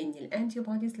 ان الانتي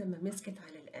بوديز لما مسكت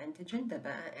على الانتيجين ده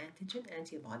بقى انتيجين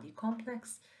انتي بودي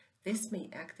كومبلكس. This may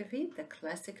activate the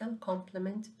classical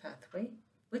complement pathway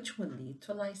which will lead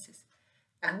to lysis.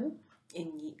 أو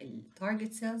إن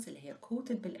التارجت سيلز اللي هي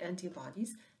coated بالانتي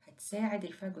بوديز هتساعد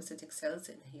الفاجوسيتك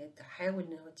سيلز إن هي تحاول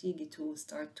إن هو تيجي to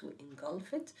start to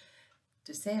engulf it،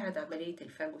 تساعد عملية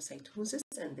الفاجوسيتوزيس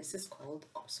and this is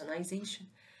called opsonization.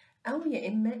 أو يا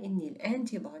إما إن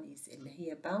الانتي بوديز اللي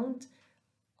هي bound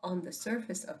on the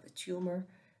surface of the tumor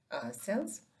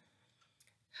cells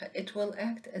it will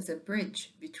act as a bridge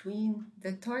between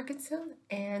the target cell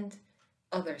and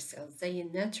other cells زي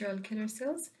natural killer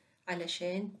cells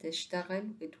علشان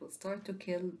تشتغل. It will start to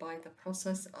kill by the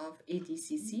process of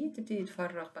ADCC. تبتدي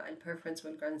تفرغ بقى البرفرنس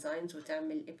والجرانزيمز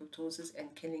وتعمل apoptosis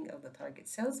and killing of the target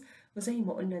cells. وزي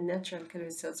ما قلنا natural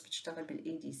killer cells بتشتغل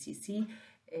ADCC،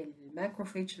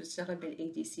 الماكروفيج بتشتغل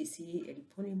ADCC،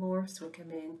 البوليمورفز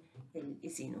وكمان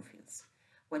الإيزينوفيلز.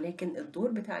 ولكن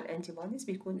الدور بتاع الانتي بوديز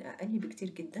بيكون اقل بكتير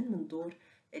جدا من دور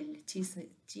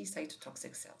التي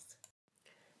سايتوتوكسيك سيلز.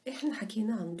 احنا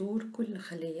حكينا عن دور كل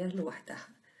خلية لوحدها.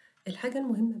 الحاجة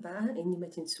المهمة بقى ان ما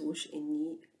تنسوش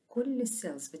ان كل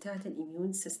السيلز بتاعة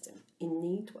الاميون سيستم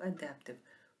innate و adaptive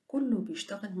كله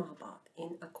بيشتغل مع بعض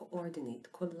in a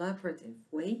coordinate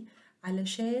collaborative way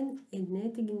علشان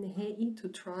الناتج النهائي to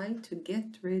try to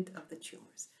get rid of the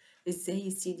tumors. ازاي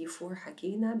السي دي 4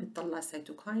 حكينا بتطلع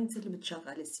سيتوكاينز اللي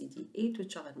بتشغل السي دي 8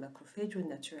 وتشغل ماكروفاج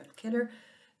والناتشورال كيلر.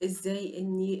 ازاي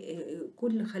ان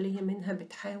كل خلية منها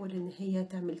بتحاول ان هي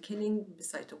تعمل كيلينج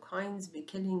بسيتوكاينز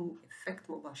بكيلينج افكت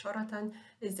مباشرة.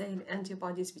 ازاي الانتي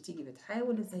بوديز بتيجي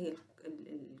بتحاول، ازاي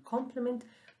الكومبلمنت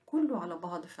كله على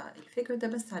بعض. فالفكرة ده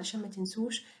بس علشان ما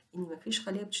تنسوش ان مفيش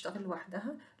خلية بتشتغل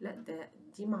لوحدها، لا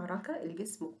دي معركة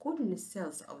الجسم كل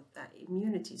السيلز او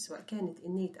الاميونيتي سواء كانت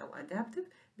innate او adaptive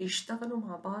بيشتغلوا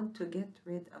مع بعض to get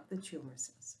rid of the tumor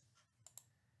cells.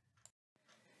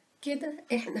 كده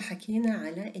احنا حكينا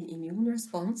على الاميون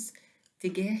ريسبونس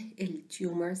تجاه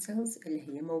التيومر سيلز اللي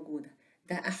هي موجودة،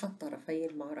 ده أحد طرفي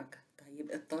المعركة.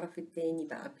 طيب الطرف التاني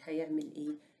بقى هيعمل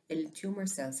ايه؟ التيومر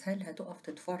سيلز هل هتقف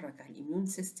تتفرج على الاميون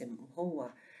سيستم وهو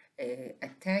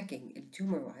attacking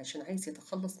التيومر وعشان عايز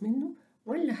يتخلص منه،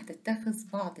 ولا هتتخذ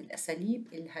بعض الأساليب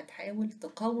اللي هتحاول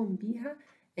تقاوم بيها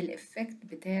الإفكت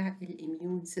بتاع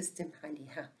الاميون سيستم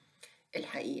عليها؟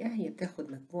 الحقيقة هي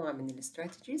بتاخد مجموعة من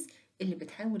الاستراتيجيز اللي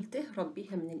بتحاول تهرب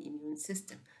بيها من الاميون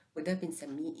سيستم، وده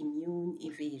بنسميه immune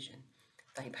evasion.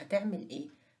 طيب هتعمل ايه؟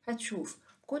 هتشوف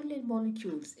كل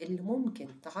الموليكيولز اللي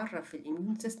ممكن تعرف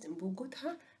الاميون سيستم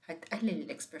بوجودها هتقلل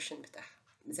الاكسبريشن بتاعها.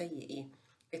 زي ايه؟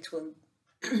 It will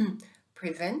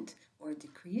prevent or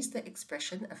decrease the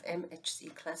expression of MHC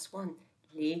class 1.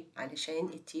 ليه؟ علشان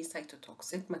التي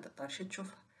سايتوتوكسيك ما تقدرش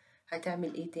تشوفها.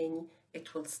 هتعمل ايه تاني؟ It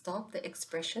will stop the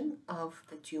expression of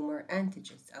the tumor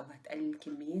antigens أو هتقلل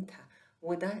كميتها،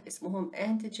 وده اسمهم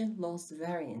antigen loss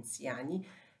variants، يعني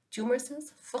tumor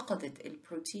cells فقدت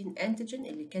البروتين antigen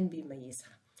اللي كان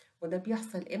بيميزها. وده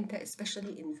بيحصل امتى؟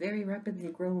 especially in very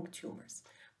rapidly growing tumors.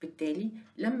 بالتالي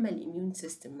لما الاميون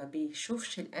سيستم ما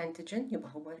بيشوفش الانتيجين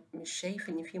يبقى هو مش شايف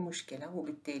ان في مشكلة،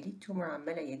 وبالتالي التيومر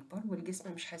عمالة يكبر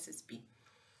والجسم مش حاسس بيه.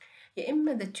 يا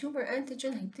إما the tumor antigen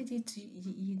هيبتدي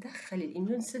يدخل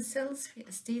الاميون cells في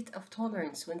a state of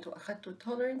tolerance، وانتوا أخدتوا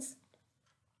tolerance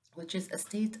which is a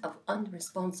state of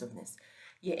unresponsiveness.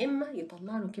 يا إما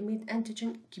يطلع له كمية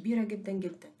أنتيجين كبيرة جدا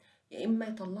جدا، يا إما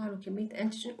يطلع له كمية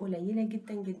أنتيجين قليلة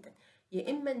جدا جدا، يا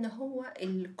إما إن هو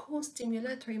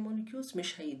الكوستيمولاتوري موليكيولز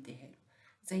مش هيديها له.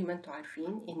 زي ما انتوا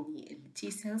عارفين إن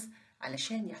التي سيلز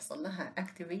علشان يحصل لها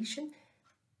activation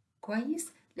كويس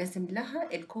لازم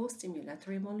لها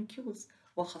الكوستيمولاتوري موليكيولز،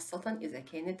 وخاصة إذا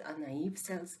كانت naive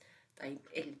cells. طيب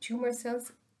التيومر سيلز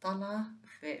طالعة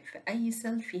في أي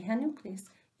سيل فيها نيوكليس،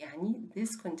 يعني this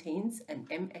contains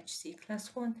an MHC class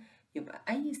 1، يبقى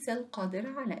أي سيل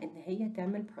قادرة على إن هي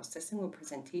تعمل processing و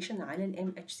presentation على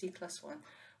ال MHC class 1،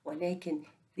 ولكن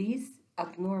these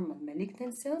abnormal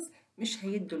malignant cells مش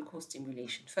هيدوا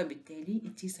الكوستيموليشن، فبالتالي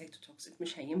التي سايتوتوكسيك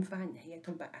مش هينفع إن هي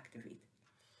تبقى activated.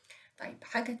 طيب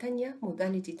حاجة تانية،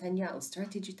 modality تانية أو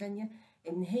strategy تانية،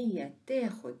 إن هي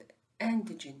تاخد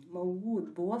أنتيجين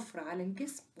موجود بوفرة على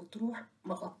الجسم وتروح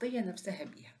مغطية نفسها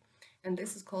بيها. And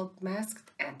this is called masked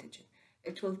antigen.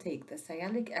 It will take the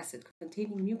sialic acid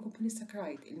containing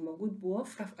mucopolysaccharide الموجود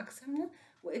بوفرة في أجسامنا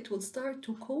و it will start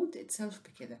to coat itself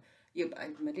بكده. يبقى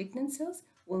ال malignant cells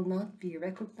will not be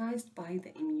recognized by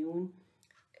the immune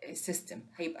system،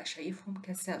 هيبقى شايفهم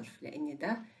كسيلف، لأن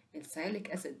ده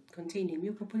السياليك acid containing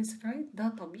mucopolysaccharide ده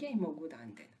طبيعي موجود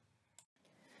عندنا.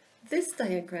 This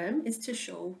diagram is to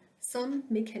show some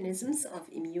mechanisms of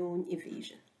immune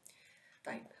evasion.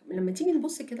 طيب لما تيجي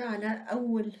نبص كده على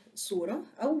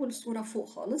أول صورة فوق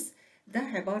خالص، ده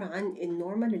عبارة عن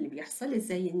النورمال اللي بيحصل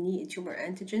ازاي ان التيومر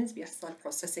انتيجينز بيحصل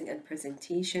processing and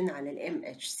presentation على ال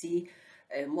MHC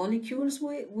molecules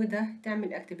وده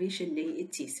تعمل activation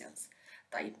للتي سيلز.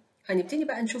 طيب هنبتدي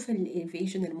بقى نشوف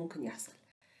الايفيجن اللي ممكن يحصل.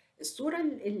 الصورة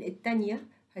التانية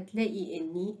هتلاقي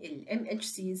ان ال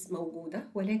MHCs موجودة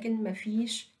ولكن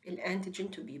مفيش الانتيجين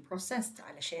to be processed،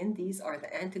 علشان these are the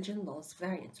antigen loss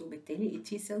variants، وبالتالي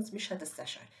التي سيلز مش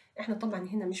هتستشعر. احنا طبعا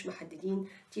هنا مش محددين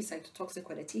تي سايتوتوكسيك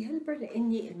ولا تي هيلبر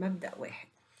لان المبدأ واحد.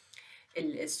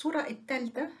 الصورة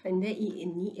الثالثة هنلاقي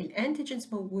ان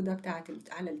الانتيجينز موجودة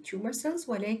على التيومر سيلز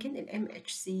ولكن ال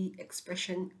MHC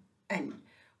expression قل،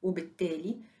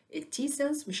 وبالتالي التي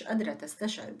سيلز مش قادرة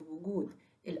تستشعر بوجود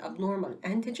الابنورمال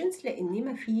انتيجينز لان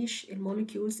مفيش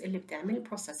الموليكيولز اللي بتعمل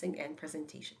processing and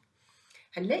presentation.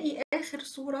 هنلاقي اخر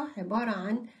صورة عبارة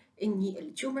عن ان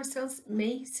التيومر سيلز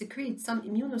may secrete some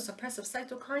immunosuppressive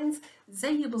cytokines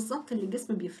زي بالظبط اللي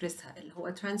الجسم بيفرزها اللي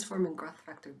هو transforming growth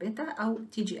factor بيتا او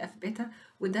TGF بيتا،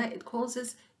 وده it causes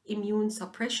immune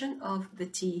suppression of the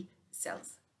T cells.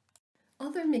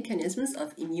 Other mechanisms of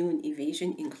immune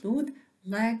evasion include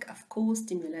lack of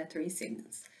co-stimulatory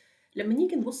signals. لما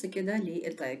نيجي نبص كده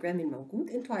للدياجرام الموجود،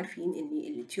 انتوا عارفين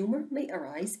ان التيومر may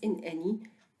arise in any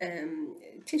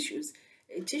tissues.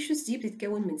 التيشوز دي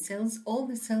بتتكون من cells.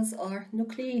 All the cells are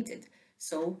nucleated.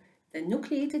 So the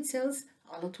nucleated cells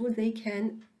على طول they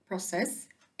can process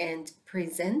and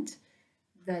present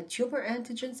the tumor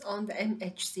antigens on the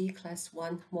MHC class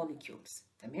 1 molecules.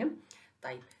 تمام؟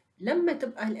 طيب لما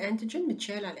تبقى الانتيجين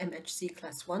متشال على MHC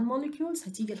class 1 molecules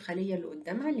هتيجي الخلية اللي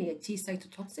قدامها اللي هي T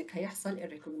cytotoxic هيحصل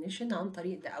الريكوجنيشن عن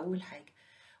طريق ده أول حاجة،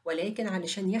 ولكن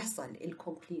علشان يحصل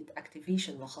الكومبليت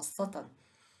activation وخاصة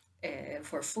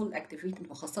for full activation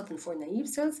وخاصة for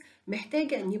naive cells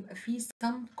محتاجة إن يبقى فيه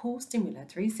some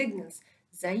co-stimulatory signals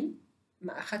زي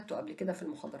ما أخدته قبل كده في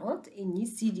المحاضرات إن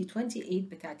CD28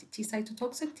 بتاعت التي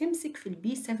سايتوتوكسيك تمسك في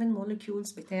البي 7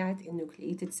 molecules بتاعت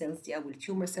النوكلييتد سيلز دي أو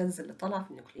التيومر سيلز اللي طالعة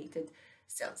في النوكلييتد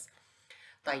سيلز.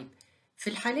 طيب في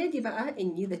الحالة دي بقى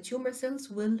إن the tumor cells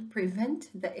will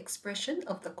prevent the expression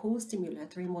of the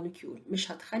co-stimulatory molecule،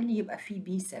 مش هتخلي يبقى فيه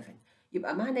B7.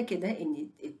 يبقى معنى كده إن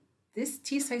this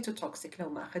T cytotoxic لو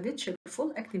ما أخدتش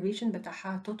الفول activation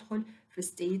بتاعها تدخل في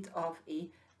state of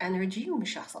a energy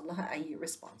ومش هيحصل لها أي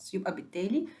response. يبقى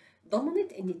بالتالي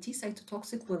ضمنت إن T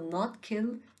cytotoxic will not kill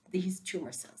these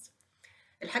tumor cells.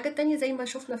 الحاجة التانية زي ما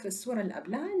شفنا في الصورة اللي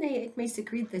قبلها إن هي it may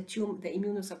secrete the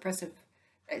immunosuppressive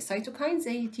cytokine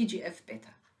زي TGF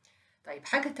بيتا. طيب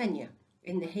حاجة تانية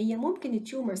إن هي ممكن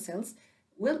التيومر cells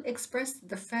will express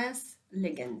the Fas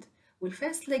ligand،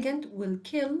 والفاس ligand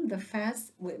will kill the Fas،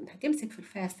 هتمسك في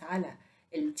الفاس على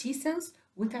ال T cells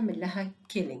وتعمل لها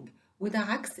killing، وده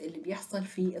عكس اللي بيحصل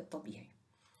في الطبيعي.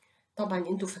 طبعا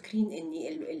انتوا فاكرين ان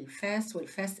الفاس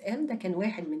والفاس ال ده كان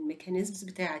واحد من الميكانيزمز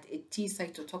بتاعه التي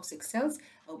سايتوتوكسيك سيلز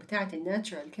او بتاعه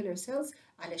الناتشورال كيلر سيلز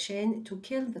علشان to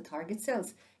kill the target cells.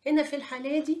 هنا في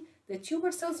الحالة دي the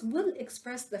tumor cells will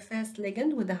express the Fas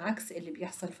ligand وده عكس اللي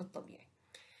بيحصل في الطبيعي.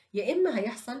 يا إما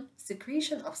هيحصل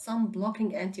secretion of some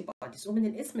blocking antibodies ومن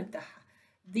الاسم بتاعها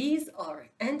these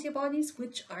are antibodies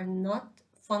which are not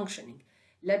functioning،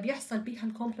 لا بيحصل بيها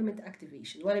الكومبلمنت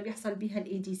اكتيفيشن ولا بيحصل بيها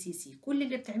الاي دي سي سي، كل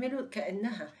اللي بتعمله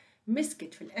كأنها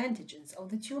مسكت في الانتيجينز او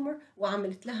ذا تيومر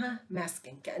وعملت لها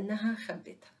ماسكينج كأنها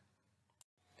خبتها.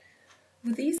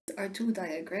 These are two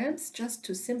diagrams just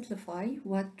to simplify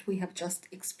what we have just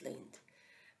explained.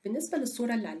 بالنسبة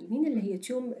للصورة اللي على اليمين اللي هي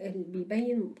تيوم اللي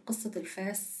بيبين قصة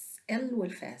الفاس L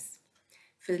والفاس.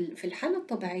 في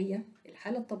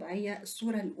الحالة الطبيعية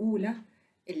الصورة الأولى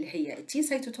اللي هي T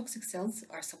cytotoxic cells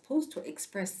are supposed to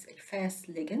express الفاس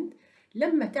ligand.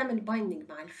 لما تعمل binding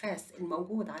مع الفاس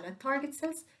الموجود على target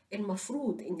cells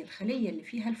المفروض إن الخلية اللي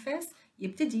فيها الفاس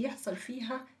يبتدي يحصل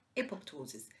فيها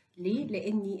apoptosis. ليه؟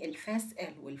 لأن الفاس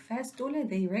L والفاس دول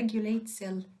they regulate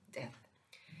cell death.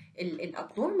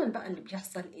 الابنورمال بقى اللي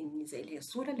بيحصل ان زي اللي هي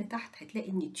الصوره اللي تحت هتلاقي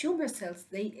ان tumor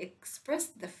cells they express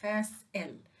the fas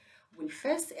L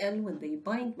والفاس L when they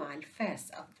bind مع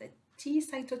الفاس of the T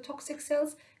cytotoxic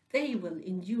cells they will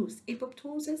induce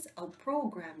apoptosis أو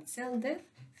programmed cell death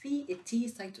في ال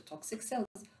T cytotoxic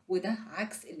cells وده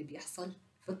عكس اللي بيحصل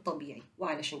في الطبيعي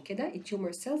وعلشان كده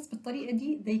التيومر cells بالطريقة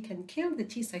دي they can kill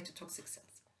the T cytotoxic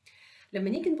cells. لما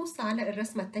نيجي نبص على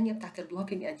الرسمة التانية بتاعت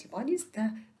البلوكينج انتي بوديز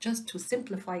ده just to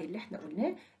simplify اللي احنا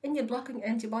قلناه ان البلوكينج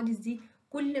انتي بوديز دي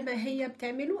كل ما هي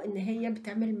بتعمله ان هي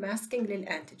بتعمل ماسكينج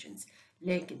للانتيجينز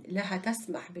لكن لا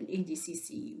هتسمح بالاي دي سي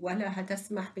سي ولا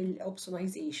هتسمح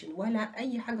بالاوبسونايزيشن ولا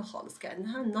اي حاجة خالص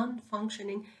كأنها نون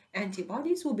فانكشنينج انتي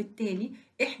بوديز وبالتالي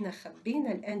احنا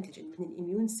خبينا الانتيجين من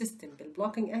الاميون سيستم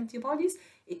بالبلوكينج انتي بوديز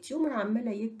التيومر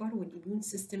عمالة يكبر والاميون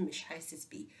سيستم مش حاسس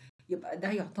بيه. يبقى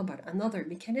ده يعتبر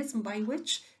another mechanism by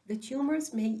which the tumors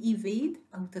may evade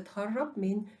أو تتهرب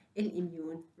من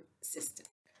الإميون system.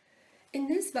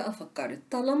 الناس بقى فكرت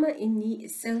طالما إن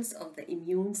cells of the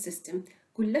immune system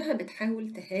كلها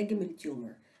بتحاول تهاجم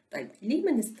التيومر طيب ليه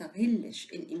ما نستغلش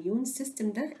الإميون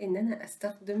سيستم ده إن أنا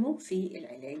أستخدمه في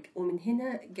العلاج ومن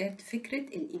هنا جات فكرة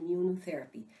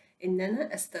الإميونوثيرابي إن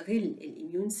أنا أستغل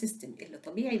الإميون سيستم اللي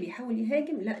طبيعي بيحاول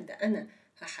يهاجم لا ده أنا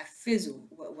هحفزه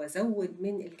وازود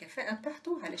من الكفاءة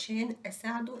بتاعته علشان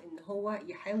اساعده ان هو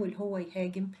يحاول هو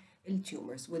يهاجم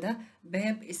التيومرز وده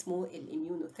باب اسمه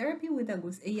الاميونوثيرابي وده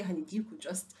جزئية هنديكوا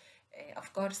جاست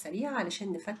افكار سريعة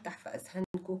علشان نفتح في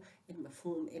اذهانكم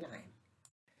المفهوم العام.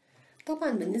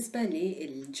 طبعا بالنسبة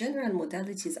للجنرال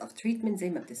modalities of treatment زي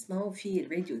ما بتسمعوا في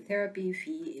الراديوثيرابي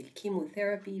في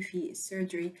الكيموثيرابي في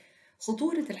السيرجري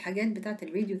خطورة الحاجات بتاعت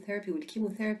الراديوثيرابي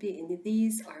والكيموثيرابي إن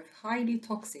these are highly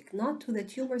toxic not to the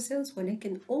tumor cells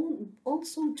ولكن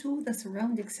also to the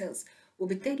surrounding cells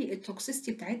وبالتالي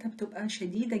التوكسيستي بتاعتها بتبقى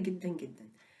شديدة جدا جدا.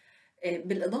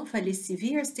 بالإضافة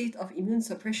للسيفير state of immune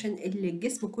suppression اللي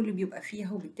الجسم كله بيبقى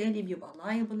فيها وبالتالي بيبقى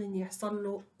liable إن يحصل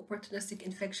له opportunistic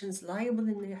infections liable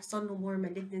إن يحصل له more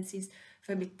malignancies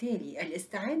فبالتالي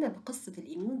الاستعانة بقصة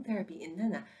الإميون ثيرابي إن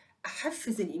أنا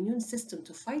أحفز الإميون سيستم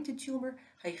to fight a tumor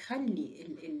هيخلي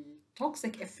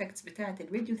التوكسيك effects بتاعة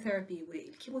الراديوثيرابي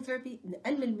والكيموثيرابي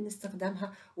نقلل من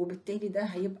استخدامها وبالتالي ده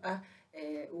هيبقى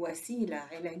وسيلة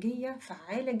علاجية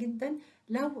فعالة جدا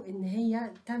لو إن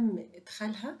هي تم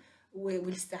إدخالها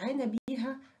والاستعانة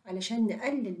بيها علشان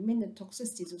نقلل من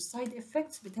التوكسيستيز والسايد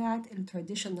افكتس بتاعة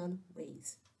التراديشنال ways.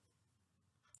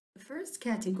 The first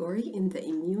category in the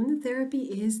immunotherapy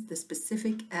is the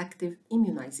specific active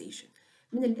immunization.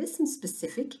 من الاسم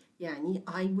specific يعني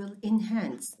I will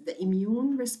enhance the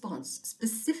immune response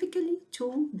specifically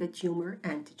to the tumor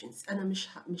antigens. أنا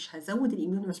مش هزود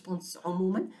الإيميون ريسبونس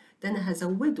عموما ده أنا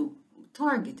هزوده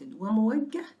targeted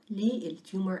وموجه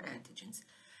للtumor antigens.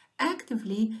 active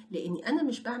ليه؟ لأني أنا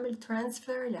مش بعمل transfer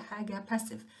لحاجة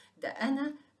passive ده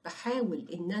أنا بحاول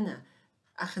إن أنا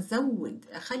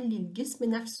أخلي الجسم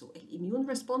نفسه الإميون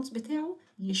ريسبونس بتاعه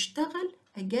يشتغل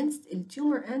against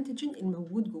التيومر أنتيجين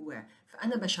الموجود جواه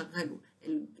فأنا بشغله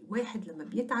الواحد لما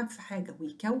بيتعب في حاجة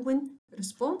ويكون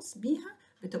ريسبونس بيها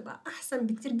بتبقى أحسن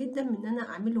بكتير جدا من إن أنا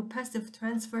أعمله passive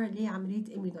transfer لعملية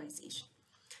immunization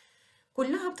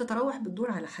كلها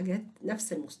بتدور على حاجات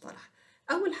نفس المصطلح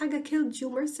أول حاجة kill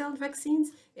tumor cell vaccines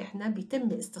إحنا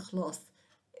بيتم استخلاص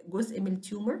جزء من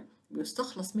التيومر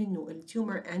بيستخلص منه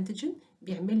التيومر أنتيجين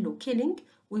بيعمل له killing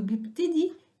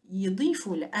وبيبتدي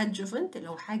يضيفوا لأدجوفنت اللي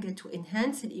هو حاجة to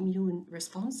enhance الإميون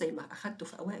ريسبونس زي ما أخدته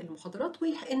في أوائل المحاضرات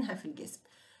ويحقنها في الجسم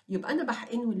يبقى أنا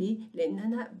بحقنه ليه؟ لأن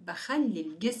أنا بخلي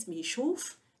الجسم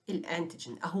يشوف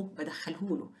الأنتيجين أهو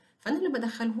بدخله له فأنا اللي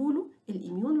بدخله له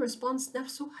الإميون ريسبونس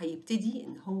نفسه هيبتدي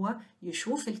إن هو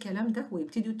يشوف الكلام ده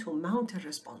ويبتدي to mount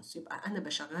الريسبونس يبقى أنا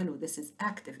بشغله this is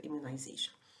active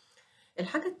immunization.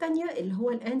 الحاجة التانية اللي هو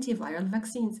الانتي فيرال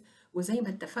vaccines وزي ما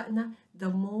اتفقنا the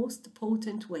most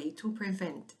potent way to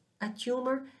prevent a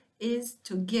tumor is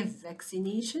to give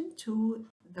vaccination to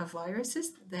the viruses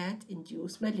that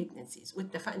induce malignancies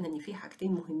واتفقنا إن في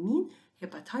حاجتين مهمين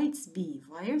hepatitis B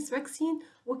virus vaccine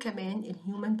وكمان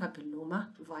الهيومن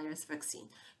بابيلوما فيروس vaccine.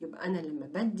 يبقى أنا لما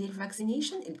بدي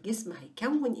الفاكسينيشن الجسم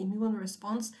هيكون immune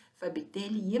response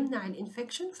فبالتالي يمنع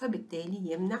الانفكشن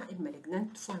فبالتالي يمنع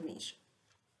المالجنانت فورميشن.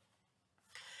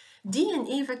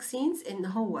 DNA vaccines إن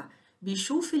هو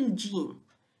بيشوف الجين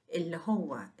اللي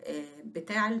هو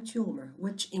بتاع التيومر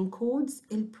which encodes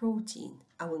البروتين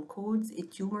أو encodes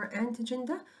التيومر antigen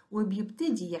ده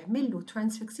وبيبتدي يعمل له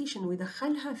transfixation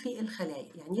ويدخلها في الخلايا،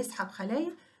 يعني يسحب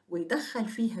خلايا ويدخل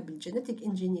فيها بالجينيتيك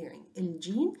انجينيرينج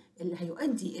الجين اللي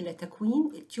هيؤدي إلى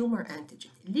تكوين التيومر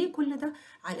انتيجين. ليه كل ده؟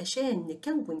 علشان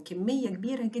نكون كمية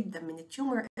كبيرة جدا من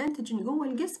التيومر انتيجين جوه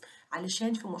الجسم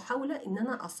علشان في محاولة إن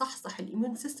أنا أصحصح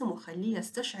الإيميون سيستم وأخليه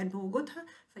يستشعر بوجودها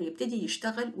فيبتدي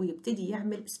يشتغل ويبتدي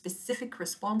يعمل specific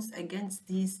response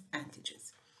against these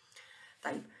antigens.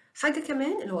 طيب حاجة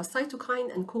كمان اللي هو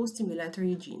cytokine and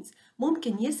co-stimulatory genes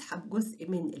ممكن يسحب جزء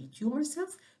من التيومر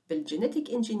سيلز بالجينيتيك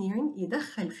انجينيرينج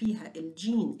يدخل فيها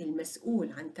الجين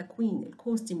المسؤول عن تكوين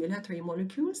الكو-stimulatory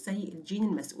molecules زي الجين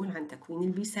المسؤول عن تكوين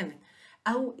البي 7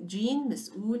 أو جين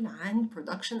مسؤول عن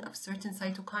production of certain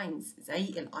cytokines زي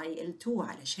ال IL-2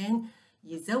 علشان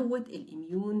يزود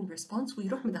الإميون ريسبونس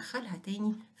ويروح مدخلها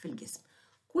تاني في الجسم.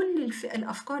 كل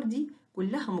الأفكار دي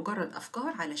كلها مجرد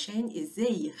أفكار علشان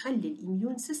إزاي يخلي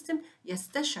الإميون سيستم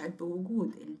يستشعر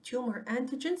بوجود التيومر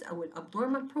أنتيجينز أو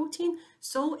الأبنورمال بروتين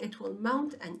so it will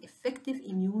mount an effective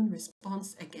immune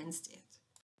response against it.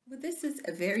 But this is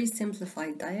a very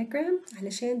simplified diagram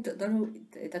علشان تقدروا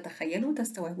تتخيلوا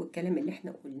تستوعبوا الكلام اللي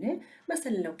احنا قلناه.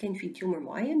 مثلا لو كان في تيومر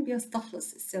معين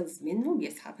بيستخلص السيلز منه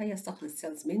بيسحبها يستخلص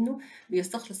سيلز منه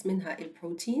بيستخلص منها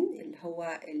البروتين اللي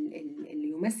هو اللي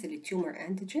يمثل التيومر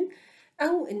انتيجين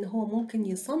أو إن هو ممكن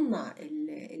يصنع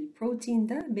البروتين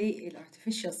ده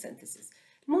بالارتفيشال سينثيسيس.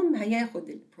 المهم هياخد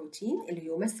البروتين اللي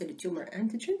يمثل التيومر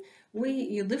انتيجين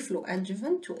ويضيف له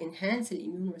adjuvant to enhance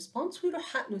الاميون ريسبونس ويروح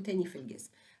حقنه تاني في الجسم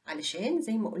علشان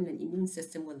زي ما قلنا الاميون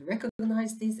سيستم will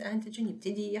recognize these antigen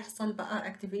يبتدي يحصل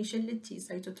بقى activation للتي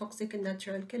سيتوتوكسيك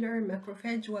الناتشرال كيلر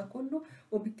ماكروفاج وكله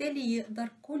وبالتالي يقدر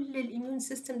كل الاميون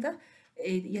سيستم ده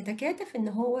يتكاتف ان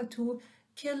هو to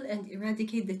kill and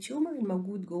eradicate the tumor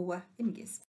الموجود جوه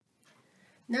الجسم.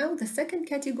 Now the second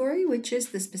category which is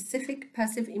the specific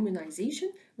passive immunization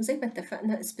وزي ما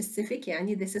اتفقنا specific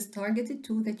يعني this is targeted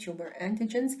to the tumor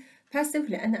antigens passive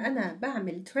لأن أنا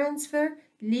بعمل transfer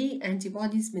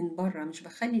لantibodies من بره مش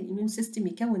بخلي الإيميون سيستم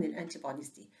يكون الانتيبوديز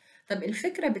دي. طب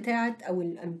الفكرة بتاعت أو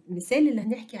المثال اللي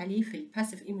هنحكي عليه في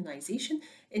الباسيف immunization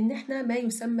إن إحنا ما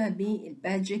يسمى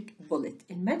بالماجيك بوليت.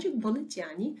 الماجيك بوليت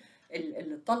يعني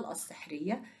الطلقة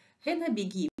السحرية. هنا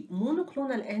بيجيب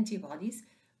monoclonal antibodies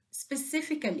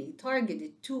specifically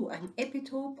targeted to an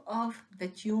epitope of the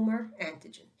tumor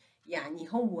antigen. يعني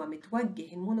هو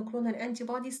متوجه المونوكلونال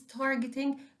antibodies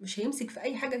targeting مش هيمسك في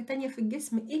أي حاجة تانية في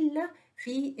الجسم إلا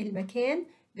في المكان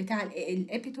بتاع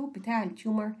الابيتوب بتاع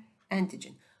التيومر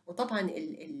antigen. وطبعا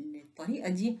الطريقة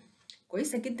دي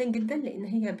كويسة جدا جدا لأن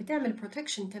هي بتعمل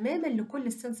protection تماما لكل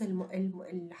السيلز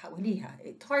اللي حواليها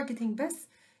targeting بس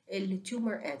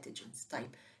التيومر antigens. طيب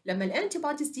لما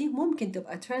الانتيبوديز دي ممكن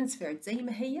تبقى transferred زي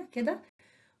ما هي كده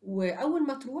وأول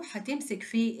ما تروح هتمسك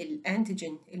في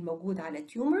الانتيجين الموجود على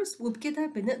التيومرز وبكده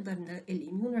بنقدر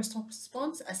الاميون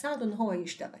ريسبونس أساعده إن هو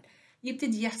يشتغل.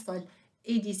 يبتدي يحصل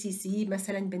ADCC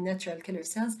مثلا بالناتشرال كيلر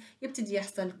سيلز يبتدي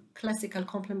يحصل كلاسيكال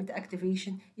كومبلمنت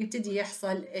اكتيفيشن يبتدي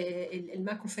يحصل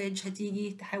الماكروفاج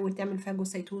هتيجي تحاول تعمل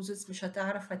فاجوسايتوزس مش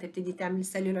هتعرف هتبتدي تعمل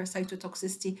سيلولار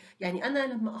سايتوتوكسيستي. يعني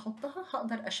أنا لما أحطها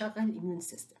هقدر أشغل الإميون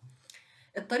سيستم.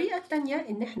 الطريقة الثانية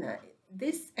إن إحنا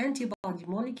this antibody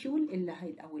molecule اللي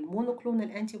هي أو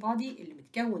المونوكلونال antibody اللي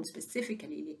متكون specifically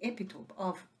للابيتوب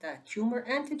of the tumor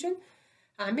antigen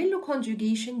أعمل له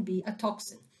conjugation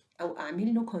بالتوكسين أو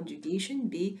أعمل له conjugation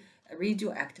ب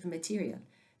radioactive material.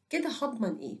 كده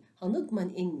هضمن إيه؟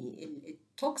 هنضمن إن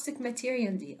التوكسيك material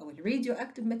دي أو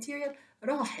الradioactive material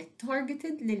راحت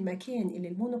targeted للمكان اللي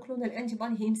المونوكلونال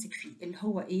antibody هيمسك فيه اللي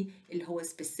هو إيه؟ اللي هو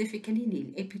specifically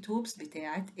للابيتوبس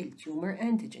بتاعة التيومر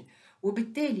antigen.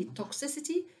 وبالتالي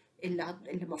التوكسيسيتي اللي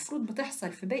المفروض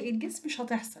بتحصل في باقي الجسم مش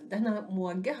هتحصل. ده أنا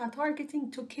موجهة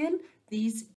targeting to kill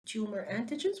these tumor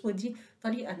antigens ودي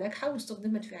طريقة ناجحة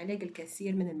واستخدمت في علاج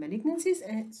الكثير من المalignancies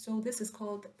and so this is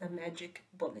called the magic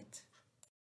bullet.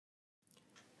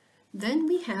 Then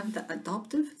we have the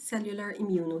adoptive cellular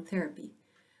immunotherapy.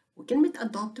 وكلمة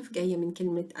adoptive جاية من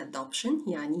كلمة adoption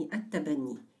يعني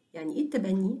التبني. يعني إيه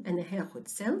التبني؟ أنا هاخد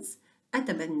cells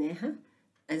أتبناها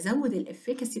أزود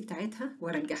الإفكاسي بتاعتها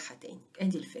وأرجعها تاني.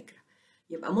 أدي الفكرة.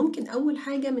 يبقى ممكن أول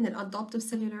حاجة من ال adoptive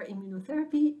cellular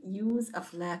immunotherapy use of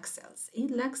LAC cells. إيه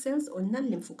LAC cells؟ قلنا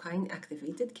الليمفوكاين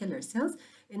activated killer cells،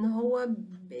 إن هو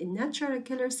natural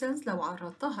killer cells لو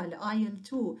عرضتها ل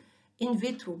IL-2 in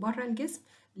vitro بره الجسم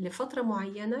لفترة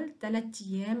معينة 3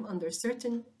 أيام under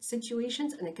certain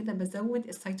situations، أنا كده بزود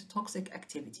السيتوتوكسيك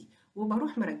activity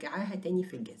وبروح مرجعاها تاني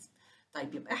في الجسم.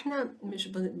 طيب يبقى احنا مش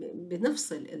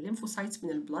بنفصل الليمفوسايتس من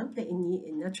البلاد، لان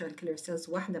الناتشورال كيلر سيلز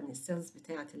واحده من السيلز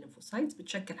بتاعه الليمفوسايتس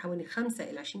بتشكل حوالي 5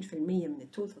 إلى 20% من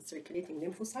التوتال circulating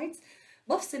lymphocytes.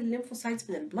 بفصل الليمفوسايتس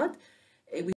من البلاد.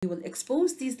 We will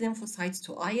expose these lymphocytes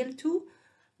to IL-2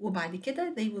 وبعد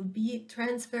كده they will be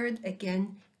transferred again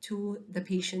to the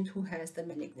patient who has the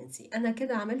malignancy. أنا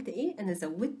كده عملت إيه؟ أنا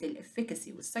زودت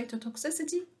الافيكاسي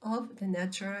والسيتوتوكسيسيتي of the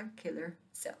natural killer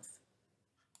cells.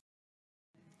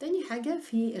 تاني حاجة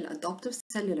في ال adoptive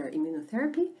cellular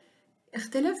immunotherapy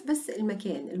اختلاف بس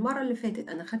المكان. المرة اللي فاتت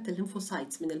أنا خدت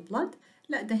الليمفوسايتس من البلد،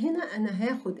 لا ده هنا أنا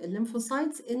هاخد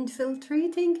الليمفوسايتس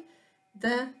infiltrating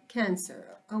the cancer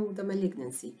أو the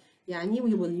malignancy. يعني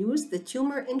we will use the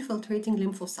tumor infiltrating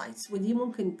lymphocytes، ودي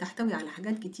ممكن تحتوي على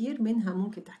حاجات كتير، منها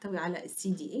ممكن تحتوي على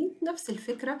CD8. نفس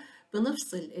الفكرة،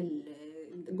 بنفصل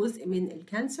جزء من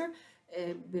الكانسر،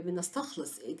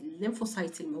 بنستخلص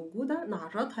الليمفوسايتس الموجودة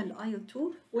نعرضها لل IL-2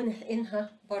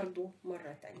 ونحقنها برضو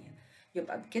مرة تانية.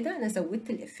 يبقى بكده أنا زودت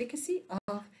الافيكاسي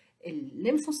of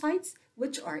lymphocytes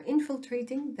which are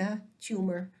infiltrating the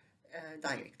tumor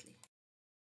directly.